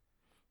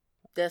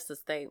 That's a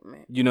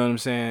statement. You know what I'm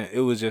saying?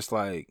 It was just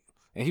like,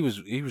 and he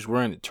was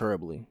wearing it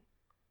terribly.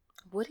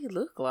 What'd he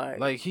look like?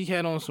 Like he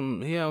had on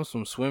some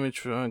swimming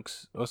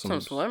trunks or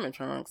some swimming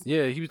trunks.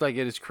 Yeah, he was like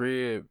at his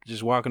crib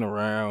just walking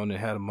around and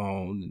had them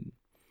on.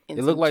 And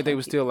it looked like they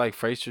were still like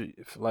factory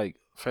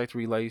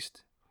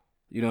laced.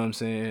 You know what I'm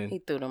saying?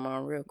 He threw them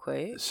on real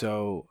quick.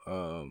 So,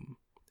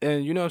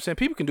 and you know what I'm saying?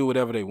 People can do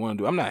whatever they want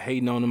to do. I'm not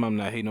hating on him. I'm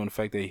not hating on the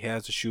fact that he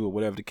has the shoe or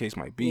whatever the case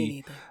might be. Me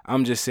neither.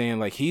 I'm just saying,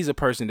 like, he's a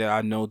person that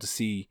I know to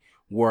see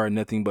wore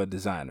nothing but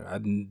designer.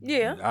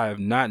 I have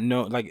not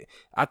known. Like,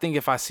 I think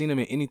if I seen him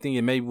in anything,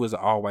 it maybe was an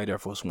all white Air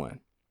Force One.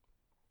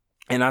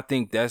 And I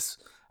think that's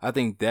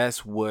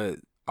what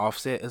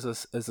Offset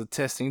is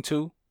attesting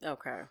to.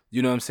 Okay.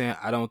 You know what I'm saying?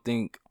 I don't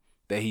think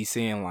that he's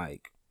saying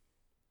like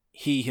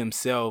he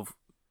himself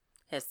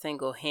has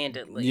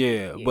single-handedly.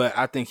 Yeah, but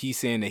I think he's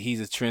saying that he's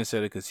a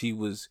trendsetter because he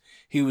was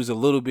a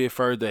little bit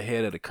further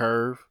ahead of the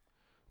curve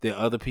than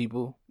other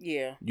people.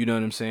 Yeah. You know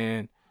what I'm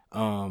saying?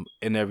 And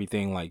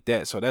everything like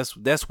that. So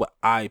that's what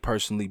I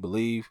personally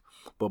believe.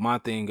 But my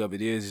thing of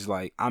it is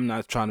like, I'm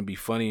not trying to be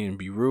funny and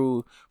be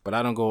rude, but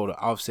I don't go to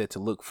Offset to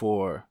look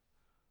for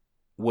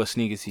what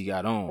sneakers he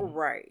got on.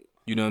 Right.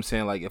 You know what I'm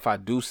saying? Like, if I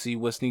do see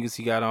what sneakers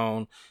he got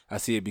on, I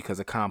see it because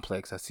of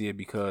Complex. I see it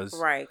because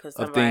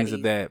of things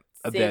of that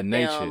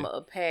nature. Them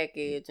a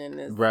package and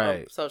it's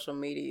right. on social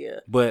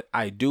media. But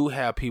I do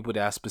have people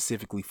that I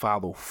specifically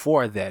follow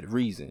for that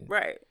reason.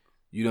 Right.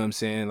 You know what I'm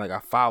saying? Like I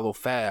follow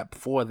Fab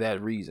for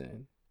that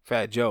reason.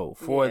 Fat Joe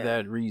for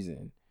that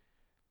reason.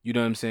 You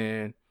know what I'm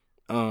saying?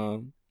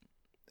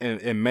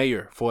 And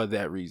Mayor for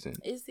that reason.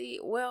 Is he?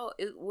 Well,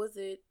 was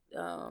it?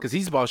 Because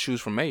he's bought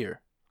shoes from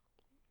Mayor.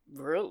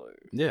 Really?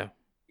 Yeah.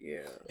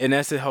 Yeah. And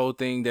that's the whole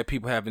thing that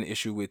people have an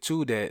issue with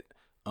too. That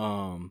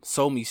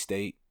Sold Me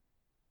State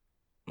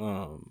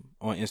on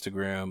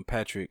Instagram,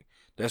 Patrick.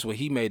 That's what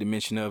he made a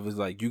mention of. Is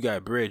like, you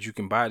got bread, you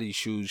can buy these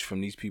shoes from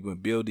these people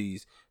and build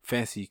these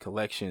fancy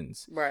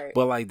collections. Right.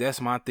 But like,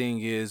 that's my thing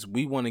is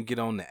we want to get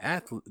on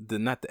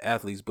not the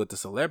athletes, but the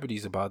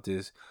celebrities about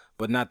this,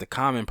 but not the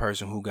common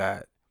person who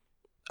got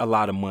a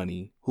lot of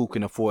money, who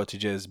can afford to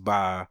just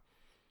buy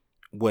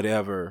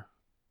whatever,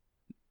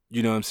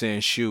 you know what I'm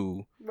saying,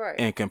 shoe, right,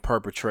 and can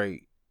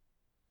perpetrate,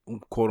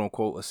 quote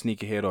unquote, a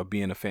sneakerhead or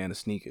being a fan of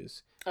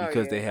sneakers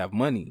because they have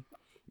money.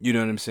 You know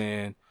what I'm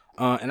saying?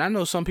 And I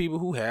know some people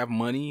who have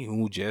money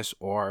who just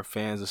are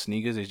fans of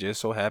sneakers. They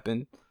just so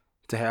happen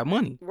to have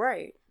money.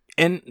 Right.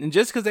 And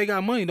just because they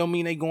got money don't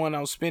mean they going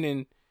out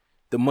spending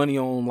the money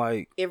on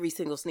like every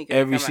single sneaker.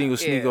 Or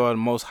the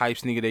most hype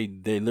sneaker.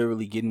 They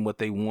literally getting what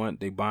they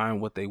want. They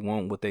buying what they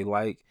want, what they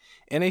like.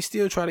 And they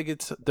still try to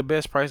get the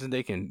best prices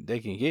they can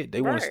get.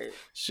 They want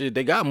shit.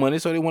 They got money,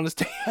 so they want to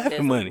stay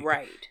having money.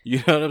 Right. You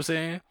know what I'm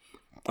saying?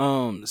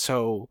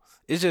 So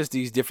it's just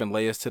these different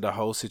layers to the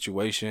whole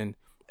situation.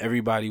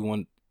 Everybody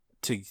want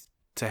to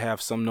have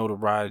some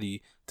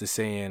notoriety to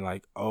saying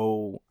like,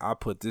 oh, I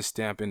put this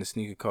stamp in the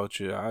sneaker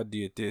culture. I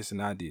did this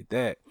and I did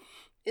that.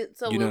 You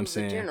know what I'm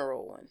saying? A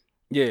general one.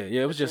 Yeah,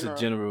 it was just a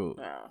general.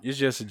 No. It's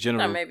just a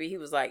general. Or maybe he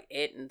was like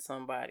editing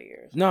somebody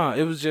or something. No,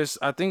 it was just.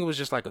 I think it was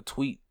just like a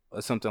tweet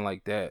or something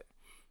like that.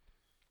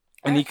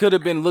 And he could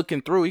have been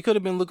looking through. He could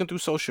have been looking through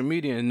social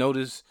media and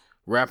noticed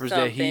rappers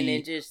that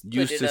he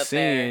used to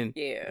seeing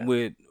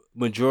with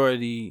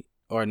majority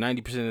or 90%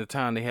 of the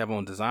time they have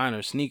on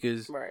designer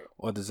sneakers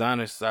or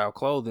designer style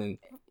clothing.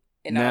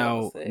 And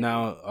now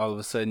all of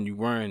a sudden you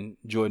wearing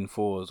Jordan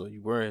 4s or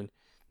you wearing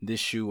this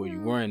shoe or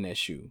you wearing that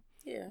shoe.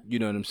 Yeah. You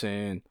know what I'm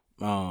saying?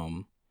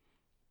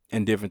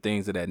 And different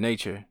things of that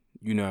nature.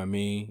 You know what I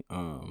mean?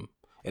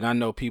 And I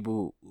know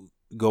people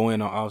go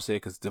in on Offset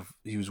because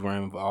he was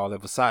wearing all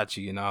that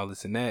Versace and all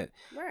this and that.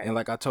 Right. And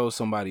like I told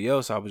somebody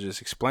else, I was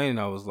just explaining,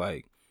 I was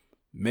like,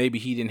 maybe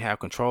he didn't have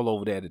control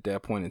over that at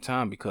that point in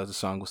time because the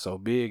song was so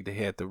big. They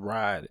had to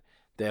ride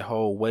that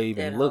whole wave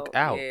and look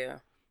out. Yeah.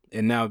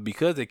 And now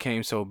because it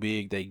came so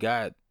big, they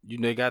get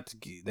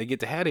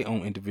to have their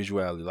own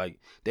individuality. Like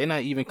they're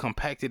not even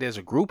compacted as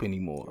a group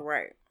anymore.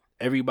 Right.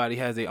 Everybody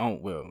has their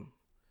own. Well,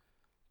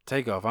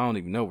 Takeoff, I don't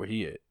even know where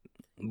he at,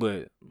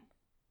 but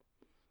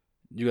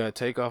you got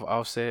Takeoff,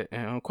 Offset,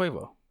 and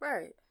Quavo.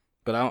 Right.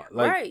 But I don't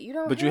like. Right.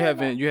 You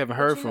haven't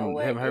heard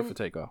from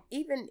Takeoff.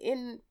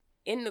 Even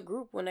in the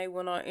group when they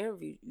went on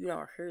interview, you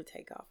don't hear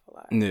Takeoff a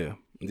lot. Yeah.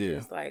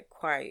 It's like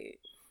quiet.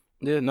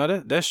 Yeah.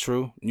 No, that's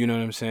true. You know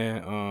what I'm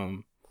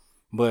saying?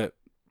 But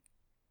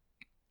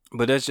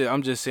that's just,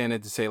 I'm just saying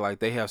that to say like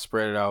they have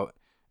spread it out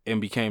and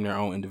became their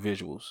own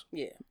individuals.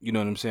 Yeah. You know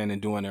what I'm saying?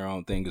 And doing their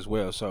own thing as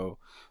well. So,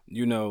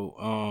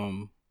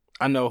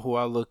 I know who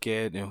I look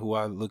at and who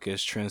I look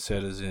as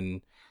trendsetters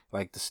in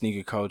like the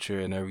sneaker culture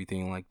and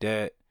everything like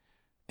that.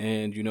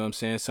 And you know what I'm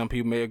saying? Some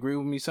people may agree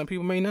with me, some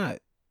people may not.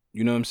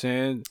 You know what I'm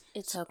saying?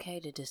 It's okay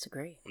to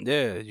disagree.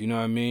 Yeah, you know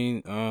what I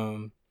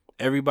mean?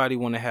 Everybody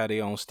want to have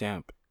their own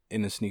stamp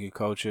in the sneaker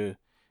culture.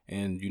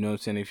 And you know what I'm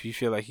saying? If you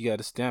feel like he got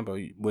a stamp, or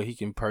he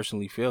can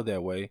personally feel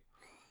that way,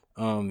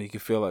 he can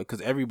feel like,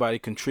 because everybody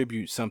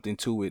contributes something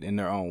to it in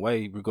their own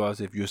way, regardless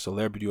if you're a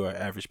celebrity or an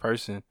average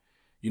person.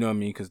 You know what I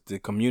mean? Because the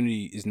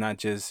community is not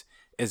just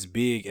as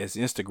big as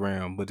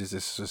Instagram, but it's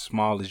as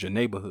small as your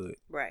neighborhood.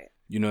 Right.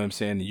 You know what I'm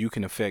saying? And you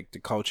can affect the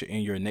culture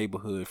in your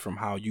neighborhood from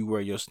how you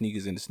wear your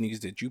sneakers and the sneakers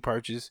that you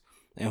purchase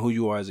and who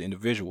you are as an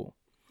individual.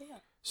 Yeah.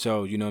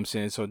 So, you know what I'm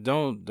saying? So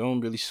don't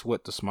really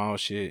sweat the small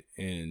shit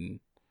and,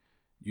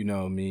 you know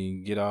what I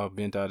mean, get all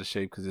bent out of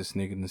shape because this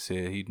nigga done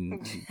said he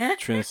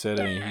trendsetter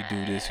and he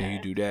do this and he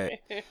do that.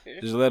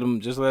 Just let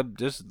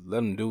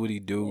him do what he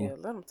do. Yeah,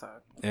 let him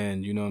talk.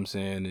 And you know what I'm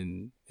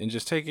saying, and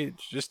just take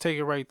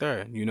it right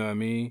there. You know what I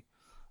mean?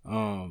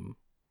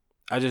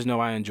 I just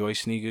know I enjoy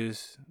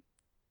sneakers.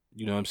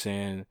 You know what I'm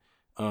saying?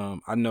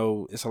 I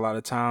know it's a lot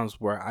of times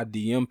where I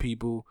DM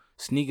people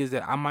sneakers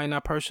that I might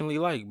not personally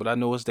like, but I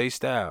know it's their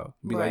style.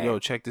 Be like, yo,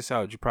 check this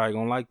out. You probably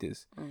gonna like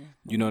this. Mm-hmm.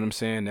 You know what I'm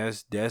saying?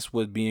 That's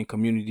what being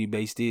community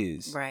based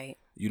is. Right.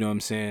 You know what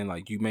I'm saying?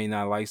 Like you may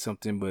not like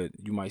something, but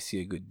you might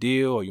see a good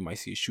deal, or you might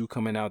see a shoe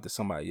coming out that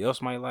somebody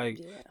else might like.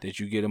 Yeah. That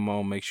you get them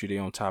on, make sure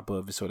they're on top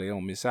of it so they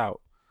don't miss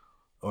out,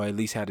 or at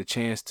least have the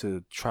chance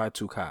to try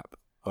to cop,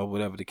 or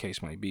whatever the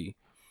case might be.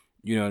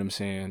 You know what I'm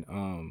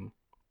saying?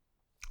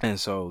 And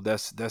so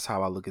that's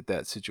how I look at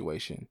that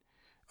situation.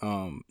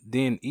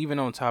 Then even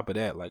on top of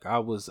that, like I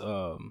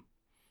wasn't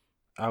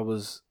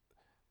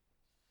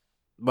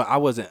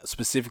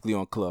specifically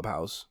on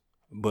Clubhouse,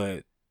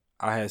 but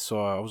I was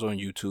on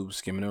YouTube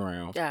skimming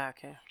around. Yeah,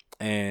 okay.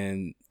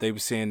 And they were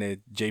saying that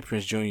Jay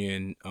Prince Jr.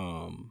 and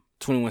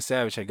 21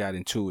 Savage had got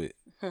into it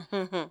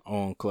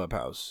on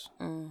Clubhouse.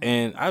 Mhm.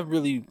 And I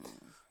really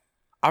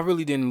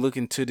didn't look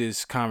into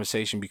this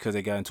conversation because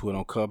they got into it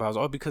on Clubhouse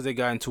or because they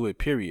got into it,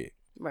 period.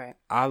 Right.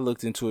 I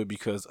looked into it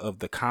because of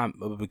the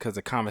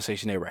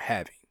conversation they were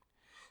having.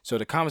 So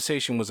the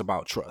conversation was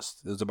about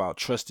trust. It was about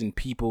trusting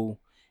people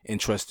and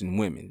trusting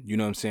women. You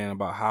know what I'm saying?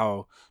 About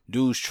how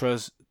dudes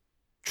trust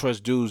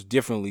dudes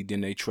differently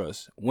than they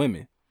trust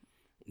women.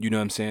 You know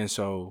what I'm saying?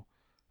 So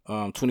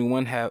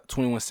 21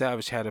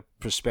 Savage had a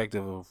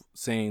perspective of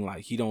saying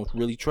like he don't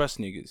really trust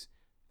niggas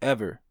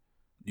ever.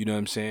 You know what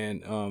I'm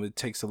saying? It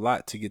takes a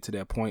lot to get to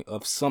that point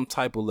of some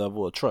type of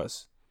level of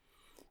trust.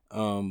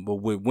 But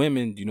with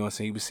women, you know what I'm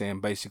saying? He was saying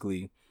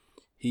basically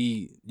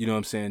he, you know what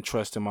I'm saying,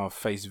 trust him off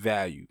face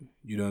value.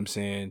 You know what I'm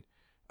saying?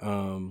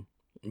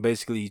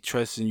 Basically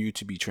trusting you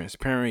to be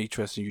transparent, he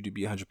trusting you to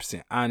be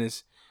 100%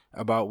 honest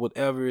about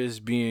whatever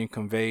is being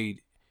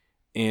conveyed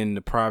in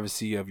the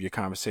privacy of your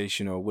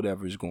conversation or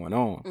whatever is going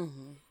on.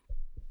 Mm-hmm.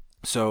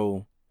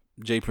 So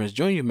J. Prince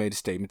Jr. made a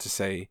statement to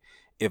say,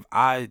 if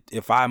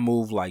I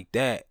move like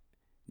that,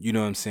 you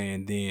know what I'm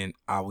saying, then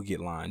I will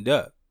get lined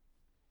up.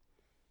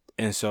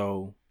 And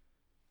so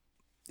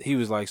he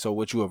was like, so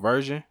what, you a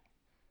virgin?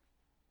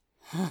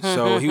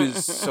 So he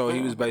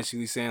was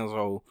basically saying,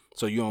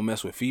 so you don't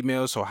mess with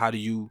females. So how do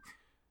you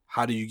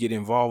get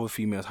involved with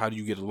females? How do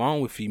you get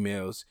along with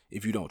females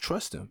if you don't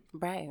trust them?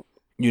 Right.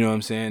 You know what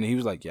I'm saying? And he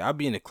was like, yeah, I'll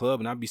be in the club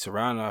and I'll be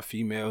surrounded by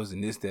females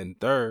and this, that, and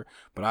third,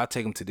 but I'll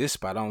take them to this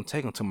spot. I don't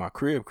take them to my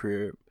crib,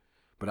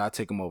 but I'll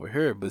take them over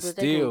here. But still,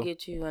 they can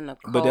get you in the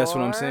car. But that's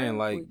what I'm saying.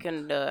 Like, we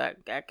can,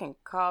 I can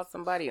call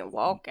somebody and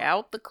walk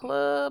out the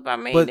club. I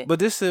mean, but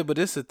this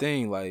is the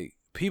thing. Like,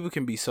 people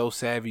can be so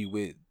savvy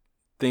with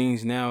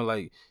things now.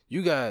 Like,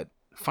 you got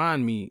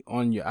Find Me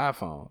on your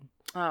iPhone.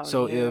 Oh,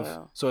 so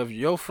yeah. if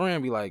your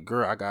friend be like,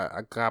 girl, I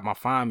got my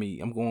Find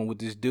Me, I'm going with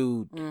this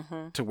dude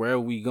to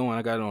wherever we going,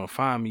 I got it on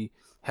Find Me,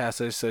 have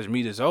such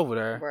meetings over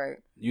there. Right.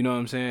 You know what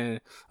I'm saying?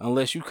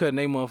 Unless you cutting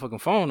their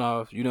motherfucking phone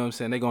off, you know what I'm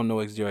saying, they gonna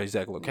know your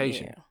exact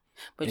location. Yeah.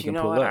 But you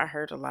know what? I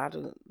heard a lot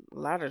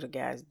of the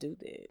guys do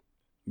that.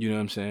 You know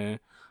what I'm saying?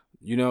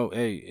 You know,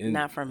 hey,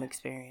 not from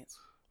experience.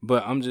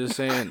 But I'm just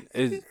saying,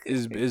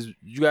 is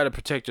you got to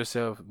protect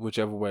yourself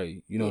whichever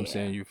way, you know what I'm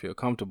saying, you feel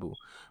comfortable.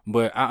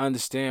 But I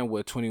understand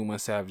what 21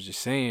 Savage is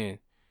saying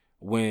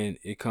when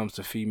it comes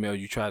to female.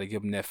 You try to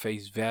give them that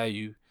face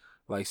value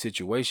like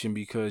situation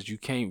because you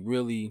can't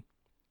really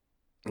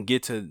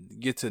get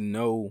to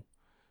know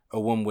a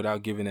woman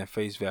without giving that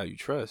face value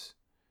trust.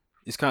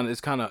 It's kind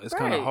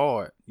of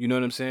hard. You know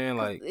what I'm saying?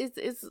 Like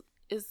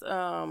it's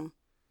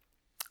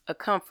a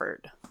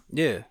comfort.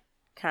 Yeah.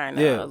 Kind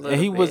of. Yeah,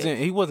 and he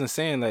wasn't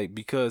saying like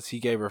because he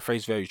gave her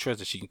face value trust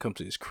that she can come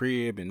to his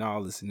crib and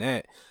all this and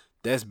that.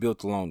 That's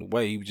built along the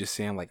way. He was just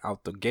saying like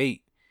out the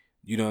gate,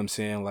 you know what I'm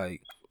saying?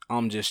 Like,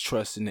 I'm just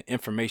trusting the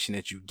information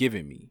that you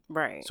giving me.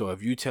 Right. So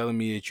if you telling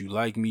me that you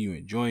like me, you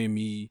enjoying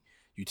me,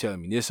 you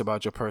telling me this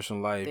about your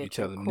personal life, you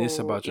telling me this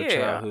about your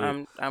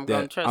childhood, I'm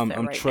gonna trust that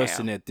I'm right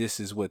trusting now. that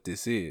this is what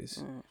this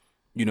is.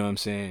 You know what I'm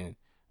saying?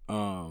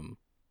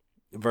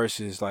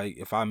 Versus like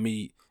if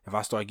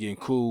I start getting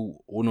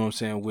cool, you know what I'm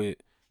saying, with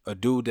a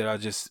dude that I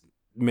just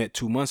met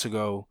 2 months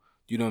ago,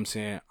 you know what I'm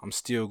saying, I'm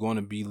still going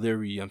to be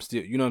leery. I'm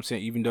still, you know what I'm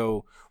saying, even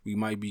though we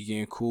might be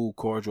getting cool,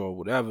 cordial, or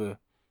whatever,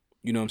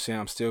 you know what I'm saying,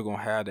 I'm still going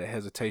to have that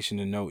hesitation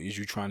to know, is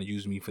you trying to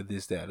use me for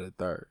this, that, or the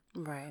third?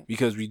 Right.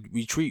 Because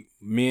we treat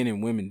men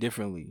and women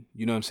differently,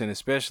 you know what I'm saying,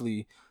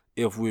 especially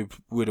if we're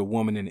with a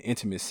woman in an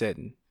intimate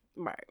setting.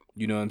 Right.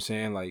 You know what I'm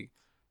saying? Like,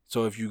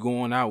 so if you're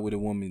going out with a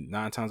woman,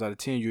 9 times out of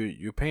 10,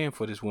 you're paying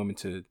for this woman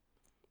to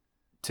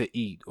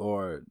eat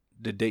or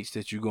the dates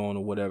that you go on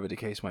or whatever the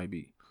case might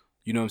be.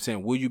 You know what I'm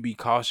saying? Will you be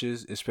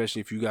cautious, especially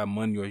if you got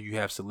money or you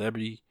have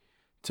celebrity,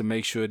 to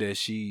make sure that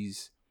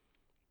she's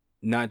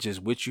not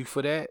just with you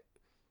for that?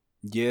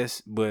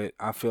 Yes, but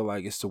I feel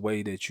like it's the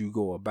way that you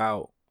go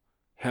about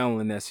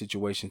handling that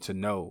situation to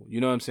know. You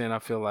know what I'm saying? I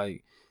feel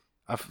like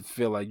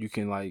you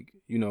can, like,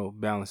 you know,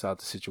 balance out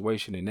the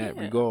situation in that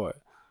regard.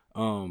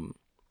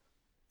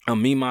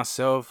 Me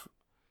myself,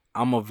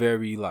 I'm a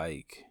very,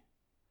 like,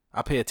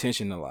 I pay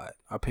attention a lot.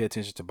 I pay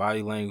attention to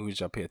body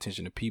language. I pay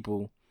attention to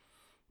people.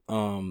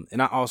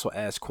 And I also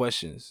ask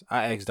questions.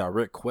 I ask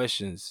direct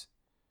questions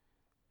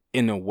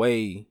in a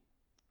way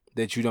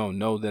that you don't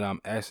know that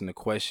I'm asking a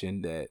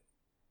question that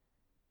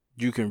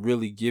you can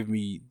really give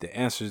me the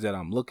answers that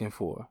I'm looking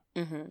for.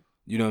 Mm-hmm.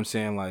 You know what I'm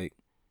saying? Like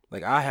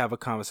I have a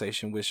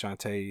conversation with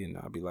Shantae and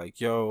I'll be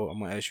like, yo, I'm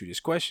going to ask you this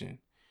question.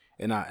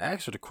 And I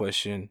ask her the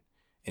question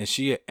and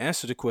she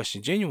answered the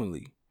question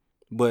genuinely.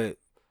 But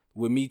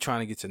with me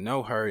trying to get to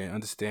know her and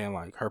understand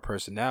like her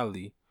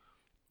personality,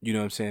 you know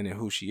what I'm saying, and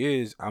who she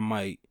is, I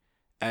might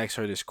ask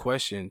her this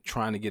question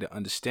trying to get an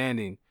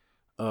understanding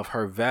of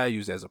her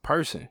values as a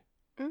person.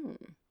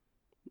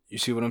 You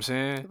see what I'm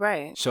saying?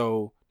 Right.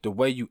 So the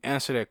way you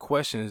answer that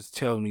question is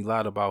telling me a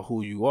lot about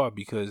who you are,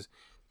 because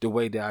the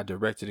way that I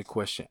directed the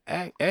question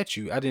at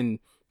you, I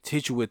didn't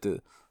hit you with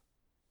the,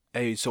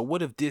 hey, so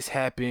what if this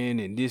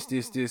happened and this,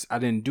 I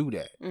didn't do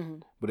that.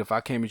 But if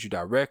I came at you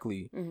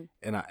directly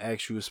and I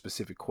asked you a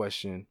specific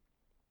question,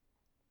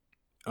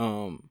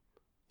 and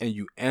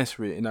you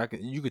answer it, and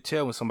you could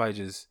tell when somebody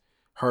just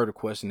heard a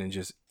question and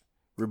just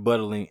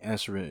rebuttaling,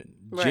 answering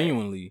Right.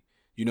 genuinely.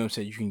 You know what I'm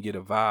saying? You can get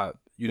a vibe.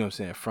 You know what I'm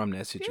saying, from that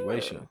Yeah.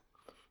 situation.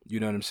 You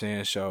know what I'm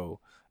saying? So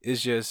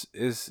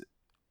it's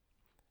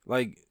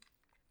like,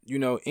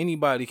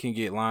 anybody can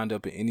get lined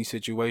up in any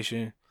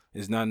situation.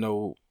 It's not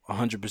no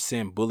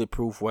 100%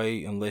 bulletproof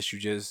way unless you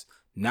just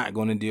not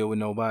going to deal with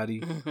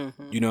nobody.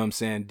 You know what I'm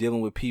saying?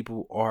 Dealing with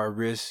people are a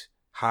risk,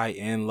 high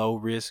and low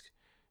risk.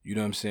 You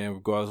know what I'm saying?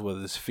 Regardless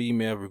whether it's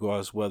female,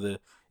 regardless whether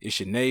it's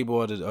your neighbor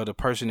or the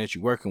person that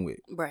you're working with.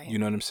 Right. You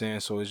know what I'm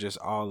saying? So it's just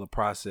all a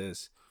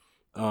process.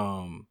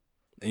 And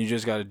you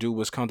just got to do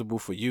what's comfortable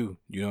for you.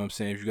 You know what I'm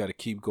saying? If you got to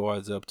keep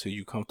guards up till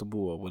you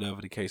comfortable or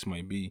whatever the case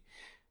might be,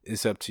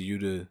 it's up to you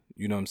to,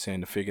 you know what I'm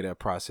saying, to figure that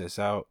process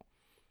out.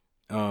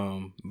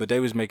 But they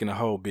was making a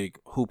whole big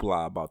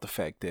hoopla about the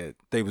fact that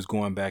they was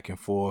going back and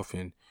forth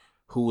and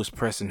who was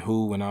pressing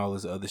who and all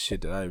this other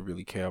shit that I didn't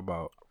really care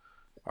about.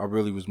 I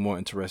really was more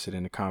interested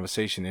in the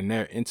conversation and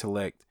their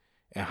intellect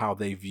and how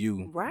they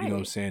view, Right. you know what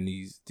I'm saying,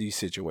 these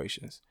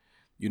situations.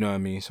 You know what I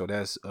mean? So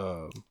that's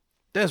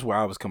where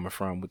I was coming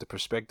from with the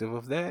perspective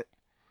of that.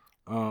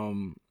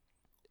 And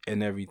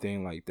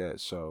everything like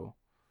that. So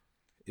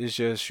it's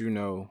just,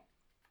 a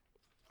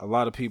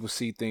lot of people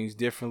see things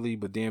differently,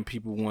 but then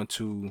people want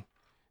to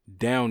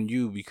down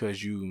you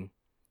because you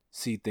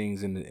see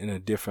things in a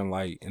different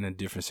light, in a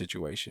different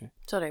situation.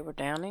 So they were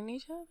downing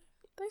each other?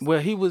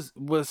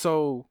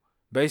 So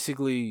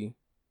basically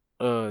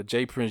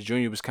Jay Prince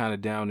Jr. was kind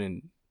of down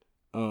in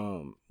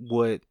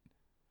what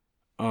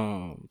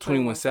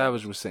 21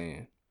 Savage was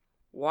saying.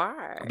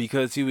 Why?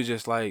 Because he was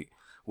just like,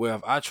 well,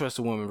 if I trust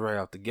a woman right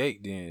out the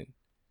gate, then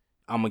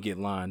I'm gonna get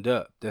lined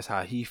up. That's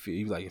how he feel.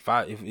 He was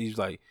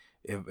like,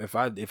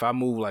 if I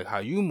move like how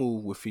you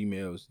move with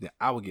females, then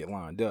I would get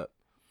lined up.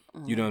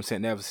 You know what I'm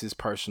saying? That was his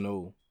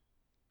personal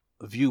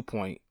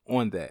viewpoint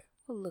on that.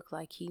 It look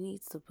like he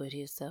needs to put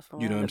himself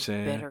around, you know what I'm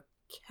saying, better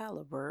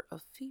caliber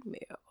of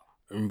female.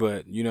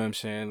 But you know what I'm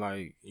saying,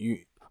 like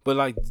but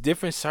like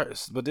different.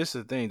 But this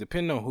is the thing.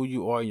 Depending on who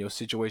you are in your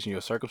situation,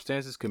 your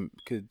circumstances can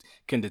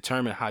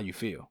determine how you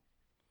feel.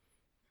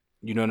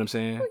 You know what I'm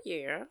saying? Oh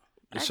yeah,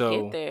 I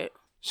get that.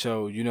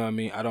 So you know what I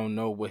mean. I don't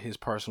know what his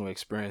personal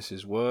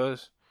experiences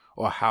was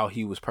or how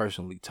he was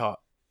personally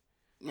taught.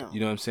 No.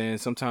 You know what I'm saying?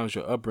 Sometimes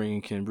your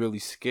upbringing can really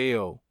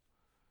scale,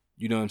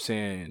 you know what I'm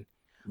saying,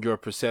 your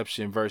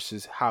perception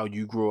versus how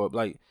you grow up.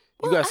 Like,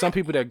 you got some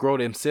people that grow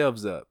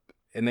themselves up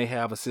and they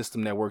have a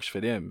system that works for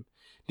them.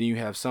 Then you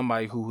have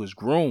somebody who has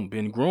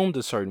been groomed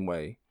a certain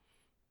way,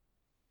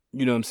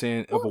 you know what I'm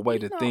saying, of a way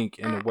to think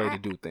and a way to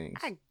do things.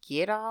 I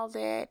get all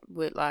that,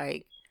 but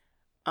like,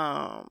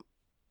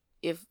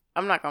 if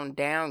I'm not gonna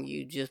down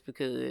you just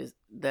because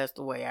that's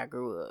the way I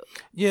grew up.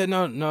 Yeah,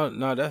 no,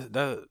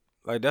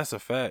 that's a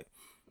fact.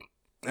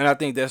 And I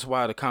think that's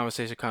why the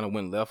conversation kind of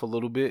went left a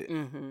little bit.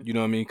 Mm-hmm. You know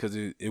what I mean? Because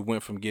it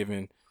went from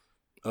giving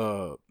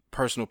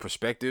personal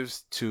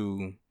perspectives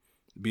to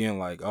being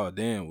like, oh,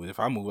 damn, if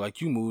I move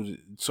like you move.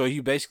 So he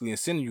basically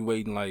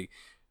insinuating like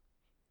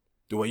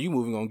the way you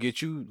moving gonna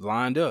get you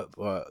lined up.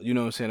 You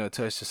know what I'm saying?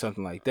 Attached to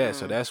something like that.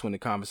 So that's when the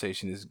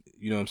conversation is,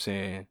 you know what I'm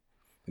saying,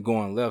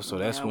 going left. So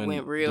that's when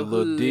went real the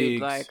little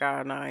digs. Like,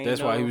 oh, no,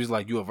 that's why he was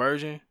like, you a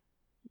virgin?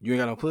 You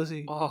ain't got no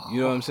pussy? Oh.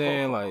 You know what I'm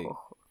saying? Like,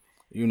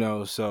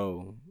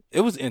 so... It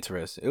was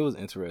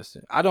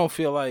interesting. I don't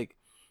feel like,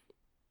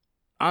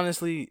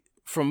 honestly,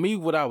 from me,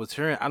 what I was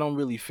hearing, I don't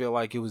really feel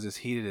like it was as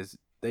heated as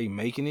they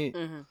making it.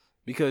 Mm-hmm.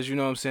 Because, you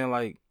know what I'm saying,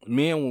 like,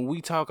 men, when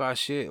we talk our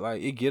shit,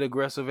 like, it get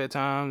aggressive at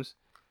times,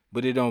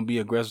 but it don't be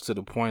aggressive to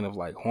the point of,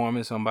 like,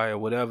 harming somebody or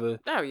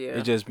whatever. Oh, yeah.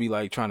 It just be,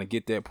 like, trying to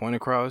get that point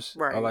across.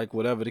 Right. Or, like,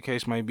 whatever the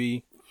case might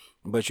be.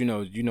 But, you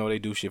know, they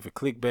do shit for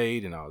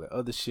clickbait and all that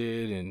other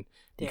shit, and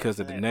because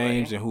of the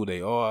names and who they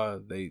are,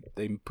 they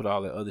put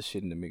all that other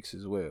shit in the mix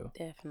as well.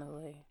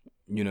 Definitely.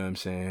 You know what I'm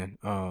saying?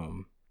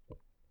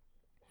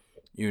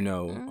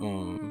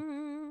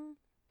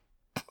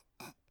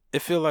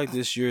 It feel like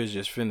this year is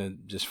just finna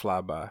just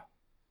fly by.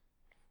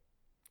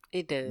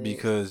 It does.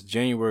 Because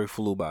January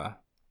flew by.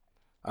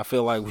 I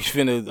feel like we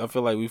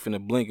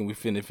finna blink and we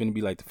finna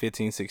be like the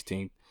 15th,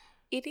 16th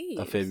it is.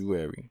 Of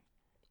February.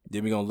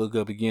 Then we're going to look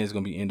up again. It's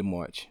going to be end of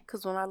March.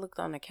 Because when I looked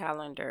on the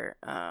calendar,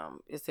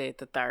 it said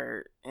the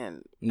 3rd,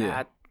 and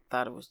I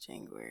thought it was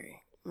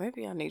January.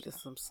 Maybe I needed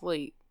some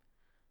sleep.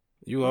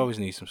 You always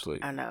need some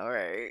sleep. I know,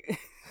 right?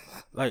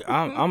 Like,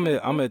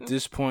 I'm at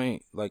this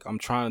point, like, I'm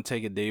trying to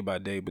take it day by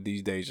day, but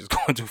these days just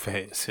going too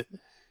fast.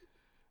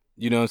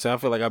 You know what I'm saying? I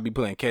feel like I'll be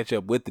playing catch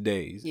up with the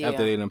days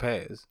after they done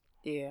pass.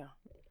 Yeah.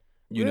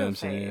 You know what I'm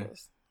saying?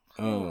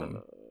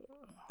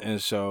 And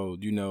so,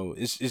 you know,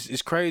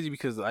 it's crazy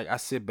because, like, I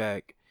sit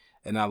back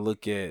and I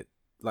look at,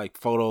 like,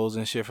 photos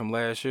and shit from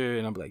last year,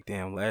 and I'm like,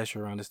 damn, last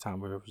year around this time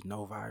where there was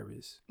no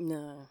virus.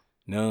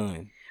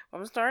 None.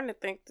 I'm starting to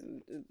think,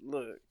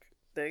 look,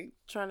 they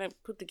trying to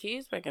put the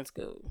kids back in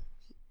school.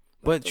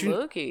 But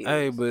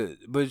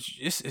but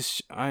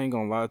it's I ain't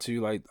gonna lie to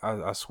you, like,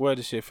 I swear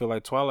this shit feel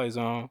like Twilight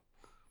Zone.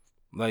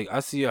 Like,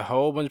 I see a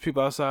whole bunch of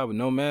people outside with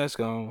no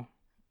mask on.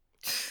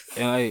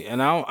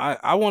 And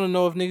I want to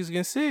know if niggas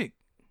getting sick,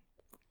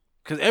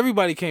 cause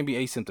everybody can't be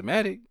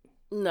asymptomatic.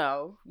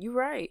 No, you're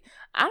right.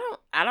 I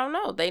don't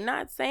know. They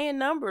not saying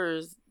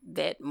numbers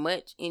that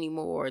much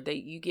anymore.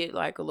 You get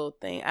like a little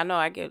thing. I know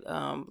I get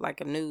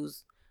like a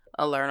news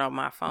alert on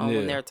my phone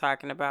when Yeah, they're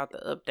talking about the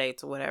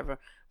updates or whatever.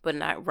 But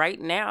not right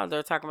now.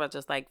 They're talking about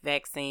just like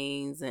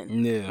vaccines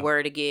and yeah.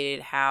 where to get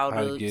it, how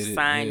How to to get it?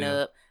 sign Yeah,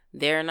 up.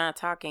 They're not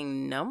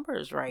talking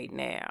numbers right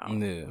now.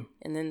 yeah,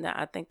 And then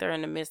I think they're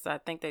in the midst. I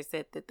think they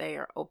said that they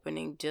are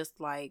opening just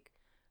like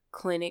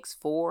clinics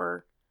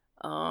for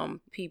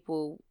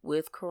people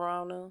with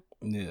corona.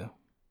 yeah.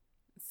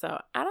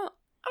 So I don't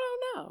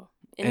know.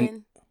 And And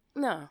then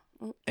no.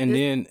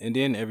 and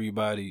then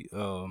everybody,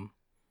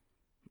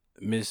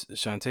 Miss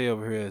Shantae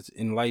over here has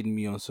enlightened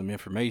me on some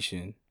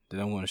information that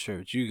I want to share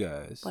with you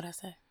guys. What I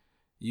say?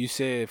 You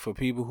said for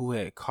people who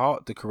had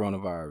caught the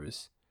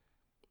coronavirus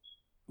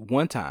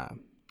one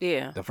time,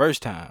 Yeah. the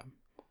first time,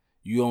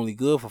 you only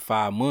good for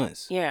 5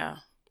 months. Yeah.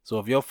 So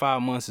if your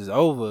 5 months is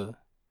over,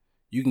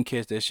 you can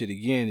catch that shit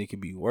again. It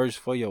could be worse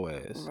for your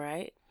ass.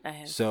 Right. I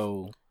have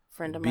So a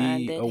friend of mine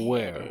be that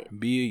aware. had it.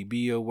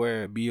 Be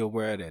aware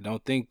of that.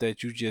 Don't think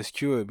that you just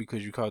cured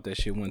because you caught that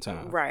shit one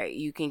time. Right.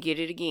 You can get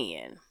it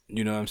again.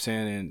 You know what I'm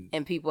saying?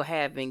 And people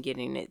have been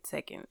getting it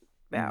second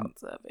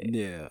bouts of it.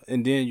 Yeah.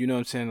 And then you know what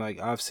I'm saying? Like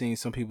I've seen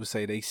some people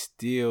say they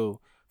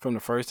still, from the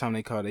first time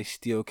they caught, they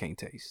still can't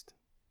taste.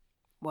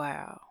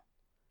 Wow.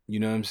 You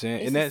know what I'm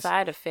saying? It's And a that's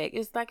side effect.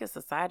 It's like it's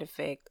a side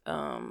effect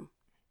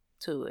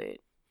to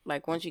it.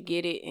 Like once you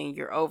get it and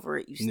you're over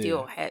it, you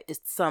still have it's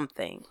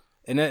something.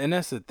 and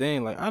that's the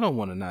thing. Like I don't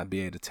want to not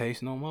be able to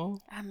taste no more.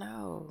 I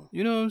know.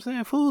 You know what I'm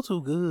saying? Food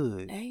too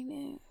good. Ain't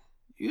it?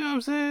 You know what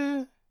I'm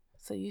saying?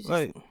 So you just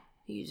Like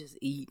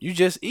eat. you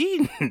just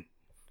eating.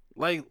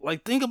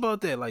 like think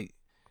about that. Like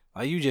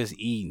you just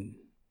eating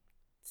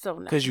So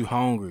because you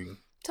hungry.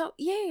 So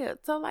yeah.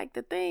 So like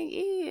the thing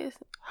is,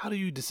 How do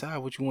you decide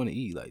what you want to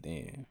eat? Like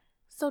damn.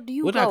 so do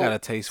you What go, I got a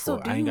taste for? So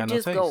do I ain't you got no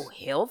just taste. go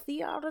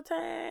healthy all the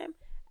time?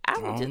 I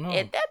would don't just know.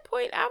 at that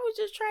point I would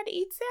just try to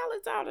eat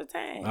salads all the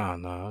time. Oh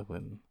no, I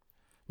wouldn't.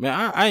 Man,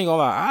 I ain't gonna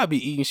lie. I'd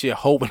be eating shit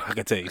hoping I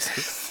could taste.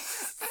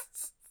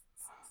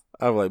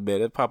 I was like, man,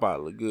 that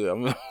Popeye look good.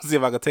 I'm gonna see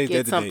if I can taste Get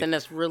that today. something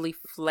that's really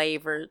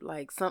flavored,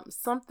 like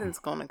something's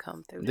gonna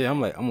come through. Yeah, I'm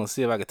gonna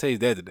see if I can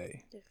taste that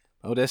today.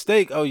 Oh, that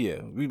steak? Oh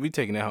yeah, we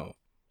taking that home.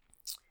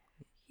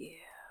 Yeah.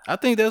 I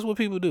think that's what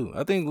people do.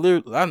 I think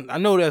literally, I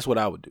know that's what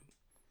I would do.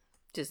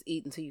 Just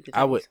eat until you can.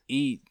 I would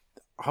eat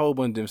a whole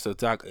bunch of them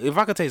stuff. If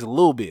I could taste a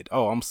little bit,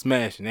 oh, I'm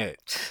smashing that.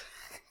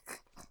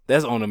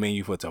 That's on the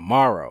menu for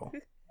tomorrow.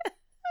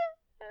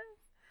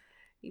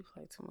 You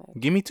play too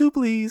much. Give me 2,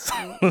 please.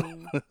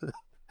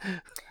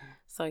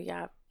 So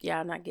y'all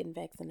not getting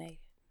vaccinated?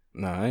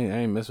 Nah, I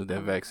ain't mess with that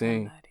I'm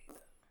vaccine. not either.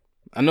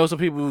 I know some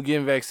people who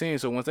getting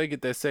vaccines, so once they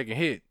get that second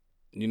hit,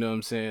 you know what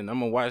I'm saying, I'm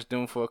gonna watch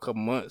them for a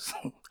couple months.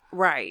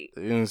 Right.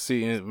 And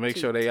see and make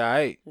sure they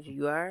alright.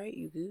 You alright?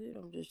 You good?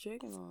 I'm just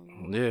checking on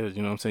you. Yeah,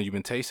 you know what I'm saying? You've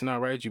been tasting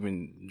alright, you've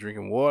been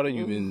drinking water,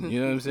 you've been, you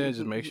know what I'm saying?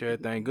 Just make sure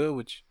everything good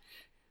with you.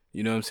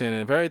 You know what I'm saying?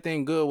 And if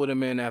everything good with a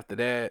man after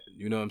that,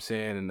 you know what I'm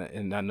saying?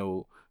 And I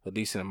know a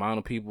decent amount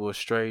of people are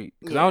straight.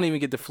 Because I don't even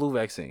get the flu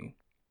vaccine.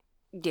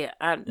 Yeah,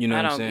 You know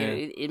I what I'm don't get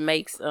saying? it. It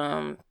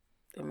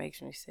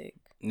makes me sick.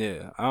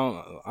 Yeah, I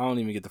don't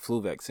even get the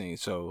flu vaccine.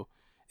 So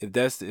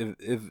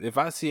if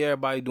I see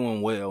everybody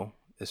doing well,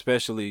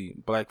 especially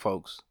black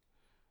folks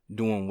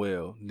doing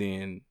well,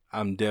 then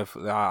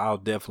I'll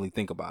definitely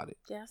think about it.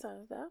 Yeah,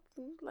 so that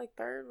like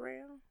third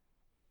round.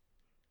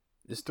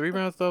 It's 3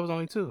 rounds. I thought it was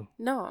only 2.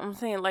 No, I'm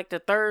saying like the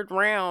third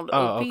round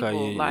of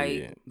people.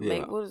 Yeah.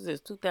 Like what is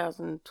this?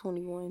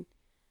 2021,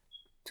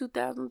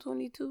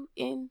 2022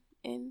 in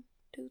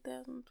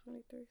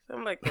 2023,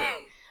 something like that.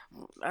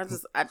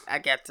 I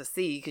got to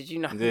see because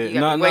you got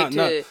to wait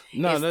till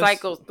it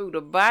cycles through the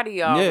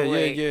body all the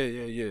way.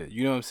 Yeah.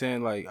 You know what I'm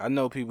saying? Like I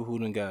know people who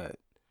done got.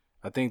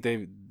 I think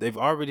they've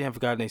already have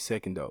gotten their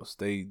second dose.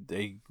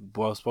 They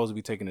were supposed to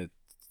be taking the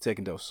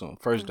second dose soon.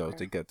 First dose,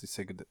 they got the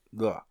second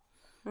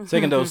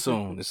dose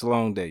soon. It's a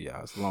long day,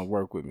 y'all. It's a long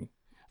work with me.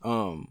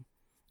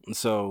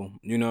 So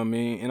you know what I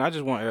mean. And I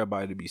just want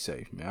everybody to be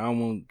safe, man. I don't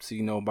want to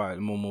see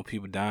nobody more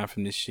people dying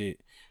from this shit.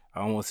 I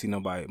don't want to see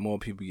more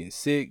people getting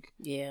sick.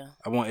 Yeah.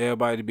 I want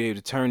everybody to be able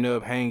to turn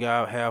up, hang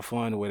out, have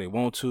fun the way they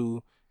want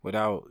to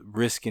without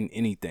risking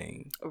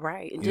anything.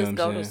 Right. And you just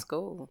go to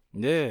school.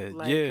 Yeah,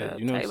 yeah.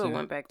 You know Taylor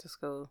went back to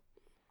school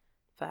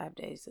 5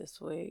 days this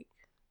week.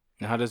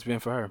 And how that's been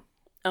for her?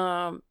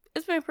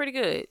 It's been pretty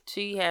good.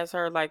 She has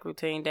her like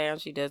routine down.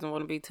 She doesn't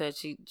want to be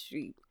touched.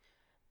 She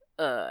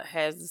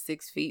has the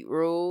 6 feet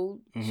rule.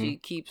 Mm-hmm. She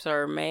keeps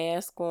her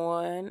mask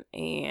on,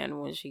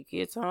 and when she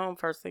gets home,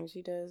 first thing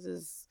she does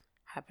is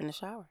hop in the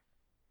shower.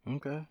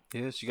 Okay.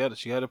 Yeah, she got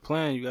a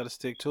plan. You got to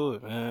stick to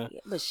it, man. Yeah,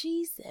 but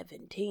she's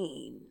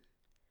 17.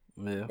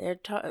 Yeah.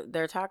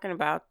 They're talking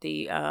about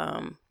the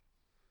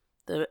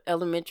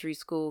elementary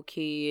school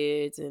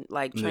kids and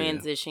like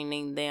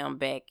transitioning them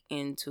back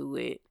into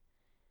it.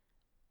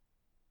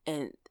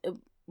 And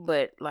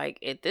But like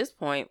at this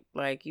point,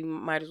 like you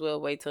might as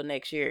well wait till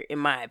next year, in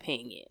my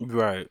opinion.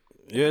 Right.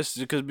 Yes,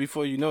 because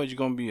before you know it, you're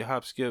gonna be a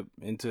hop skip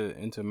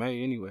into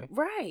May anyway.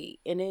 Right.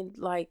 And then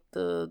like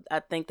I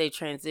think they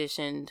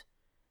transitioned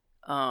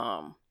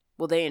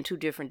well, they in two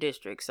different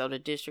districts. So the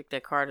district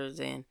that Carter's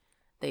in,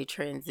 they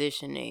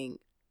transitioning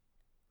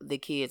the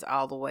kids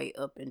all the way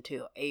up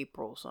until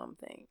April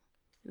something.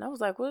 And I was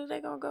like, what are they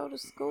gonna go to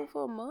school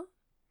for a month?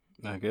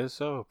 I guess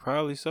so.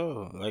 Probably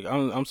so. Like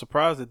I'm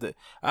surprised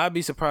I'd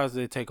be surprised if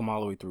they take them all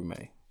the way through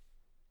May.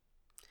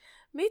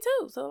 Me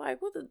too. So like,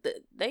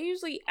 they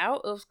usually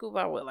out of school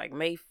by what, like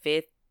May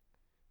 5th,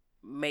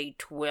 May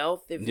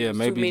 12th, if Yeah, it's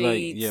maybe too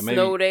many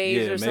snow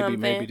days or something.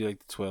 maybe like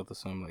the 12th or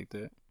something like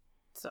that.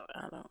 So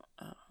I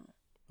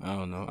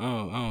don't know.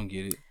 I don't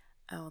get it.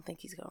 I don't think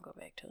he's gonna go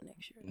back till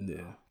next year.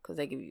 Yeah, because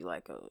they give you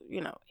like a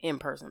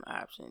in-person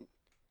option.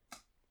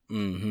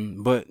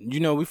 But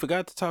we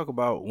forgot to talk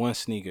about one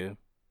sneaker.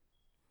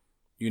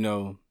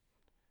 What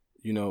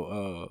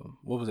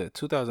was that?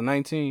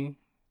 2019.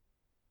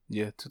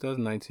 Yeah,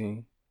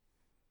 2019,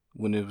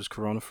 when it was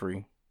corona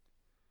free.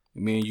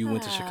 Me and you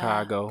went to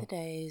Chicago. The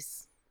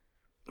days.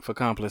 For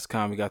Complex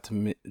Con. We got to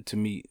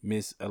meet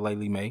Miss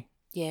Laylee May.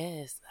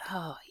 Yes.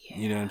 Oh, yeah.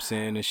 You know what I'm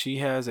saying? And she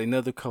has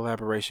another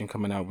collaboration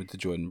coming out with the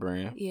Jordan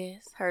brand.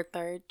 Yes, her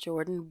third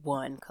Jordan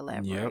 1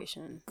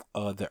 collaboration.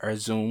 Yep. The Air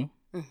Zoom.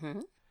 Mm-hmm.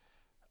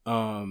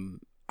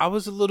 I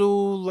was a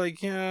little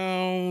like, I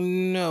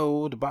don't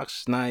know. The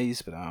box is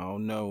nice, but I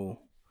don't know.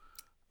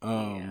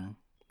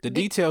 The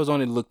details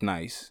on it looked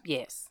nice.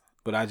 Yes.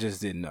 But I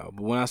just didn't know.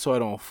 But when I saw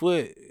it on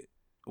foot,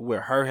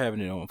 with her having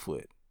it on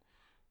foot,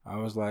 I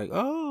was like,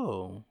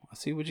 oh, I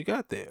see what you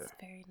got there. It's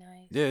very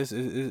nice. Yeah,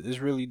 it's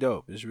really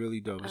dope. It's really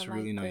dope. It's a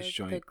really nice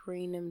joint. The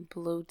green and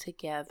blue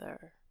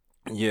together.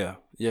 Yeah.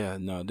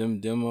 No,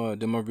 them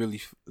are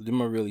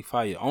really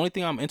fire. Only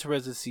thing I'm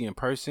interested to see in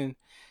person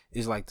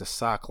is like the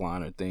sock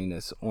liner thing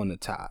that's on the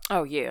top.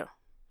 Oh yeah.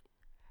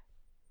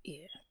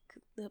 Yeah,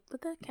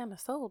 but that kind of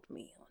sold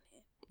me on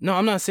it. No,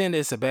 I'm not saying that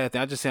it's a bad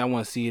thing. I just say I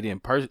want to see it in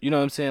person. You know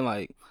what I'm saying?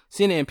 Like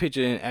seeing it in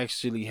picture and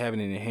actually having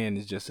it in your hand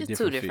is just a different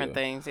feel. Two different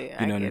things.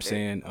 Yeah, you know what I'm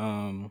saying?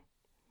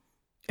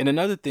 And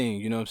another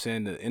thing, you know what I'm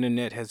saying? The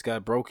internet has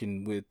got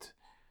broken with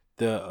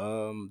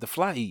the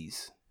Fly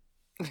Ease,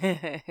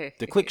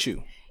 the Click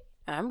Shoe.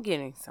 I'm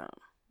getting some.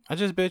 I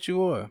just bet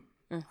you are.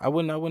 I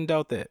wouldn't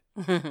doubt that.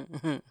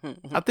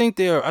 I think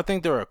they're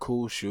a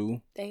cool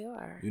shoe. They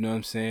are. You know what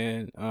I'm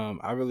saying?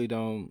 I really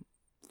don't.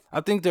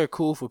 I think they're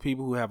cool for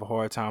people who have a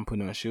hard time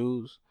putting on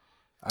shoes.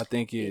 I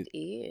think it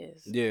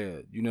is. Yeah,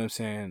 you know what I'm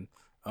saying?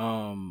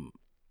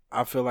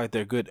 I feel like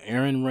they're good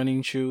errand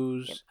running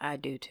shoes. Yep, I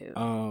do too.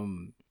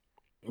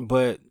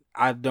 But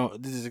I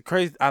don't. This is a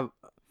crazy. How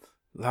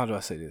do I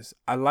say this?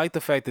 I like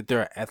the fact that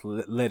they're an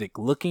athletic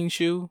looking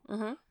shoe,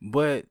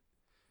 but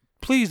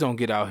please don't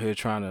get out here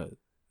trying to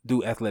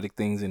do athletic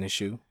things in a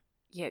shoe.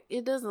 Yeah,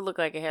 it doesn't look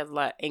like it has a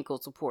lot of ankle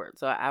support,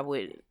 so I'm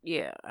with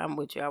you. I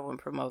wouldn't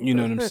promote. You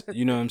know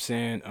what I'm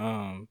saying?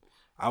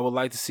 I would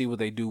like to see what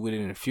they do with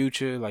it in the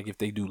future, like if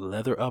they do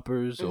leather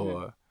uppers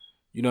or,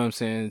 you know what I'm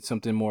saying,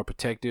 something more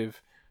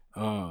protective.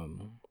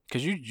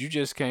 Cause you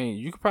just can't.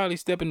 You could probably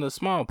step in the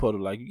small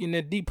puddle, like you get in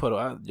that deep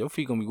puddle, your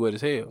feet gonna be wet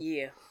as hell.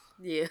 Yeah.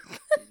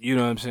 You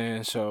know what I'm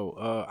saying?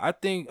 So I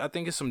think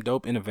it's some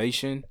dope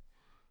innovation.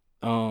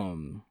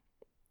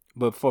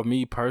 But for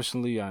me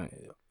personally,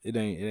 it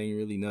ain't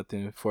really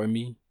nothing for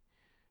me.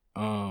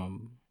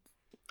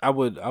 I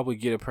would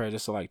get a pair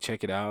just to like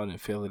check it out and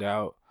feel it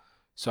out.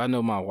 So I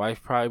know my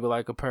wife probably would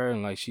like a pair,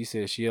 and like she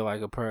said she'll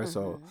like a pair.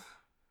 So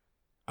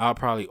I'll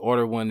probably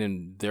order one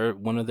in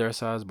one of their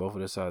size, both of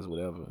their size,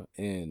 whatever,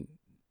 and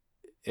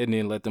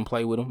then let them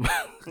play with them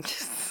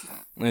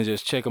and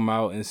just check them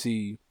out and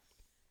see.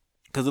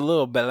 Cause the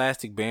little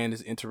elastic band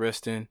is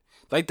interesting.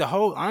 Like the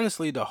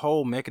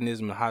whole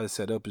mechanism of how it's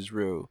set up is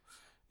real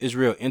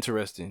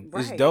interesting.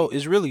 Right. It's dope.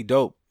 It's really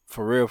dope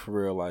for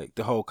real. Like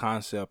the whole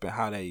concept and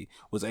how they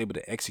was able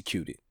to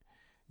execute it.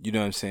 You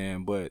know what I'm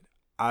saying? But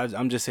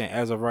I'm just saying,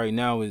 as of right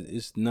now,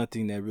 it's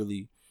nothing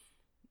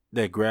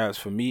that grabs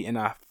for me. And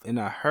I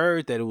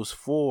heard that it was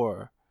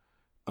for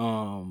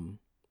the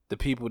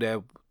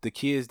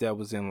kids that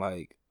was in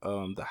like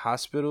the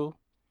hospital.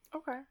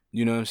 Okay.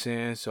 You know what I'm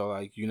saying? So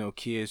like,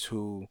 kids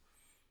who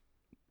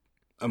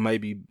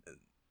maybe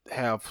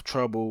have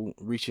trouble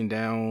reaching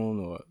down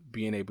or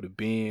being able to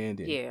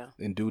bend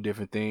and do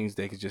different things,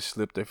 they could just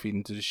slip their feet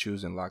into the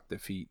shoes and lock their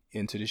feet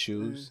into the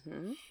shoes.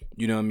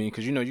 You know what I mean?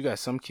 Because you got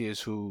some kids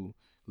who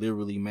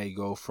literally may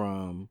go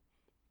from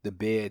the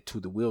bed to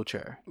the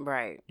wheelchair.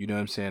 Right. You know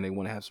what I'm saying? They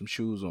want to have some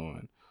shoes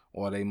on,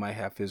 or they might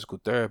have physical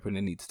therapy and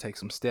they need to take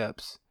some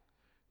steps.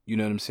 You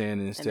know what I'm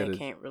saying? And they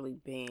can't really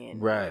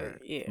bend. Right.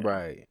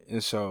 Right.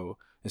 And so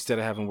instead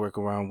of having walk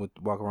around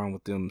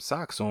with them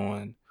socks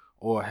on,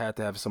 or have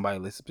to have somebody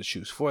lift up the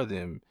shoes for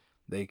them,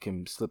 they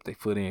can slip their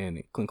foot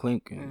in and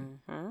clink and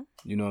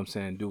you know what I'm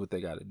saying, do what they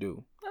got to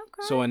do.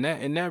 Okay. So in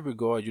that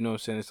regard, you know what I'm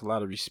saying, it's a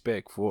lot of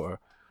respect for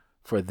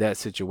that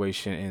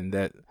situation, and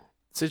that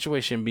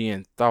situation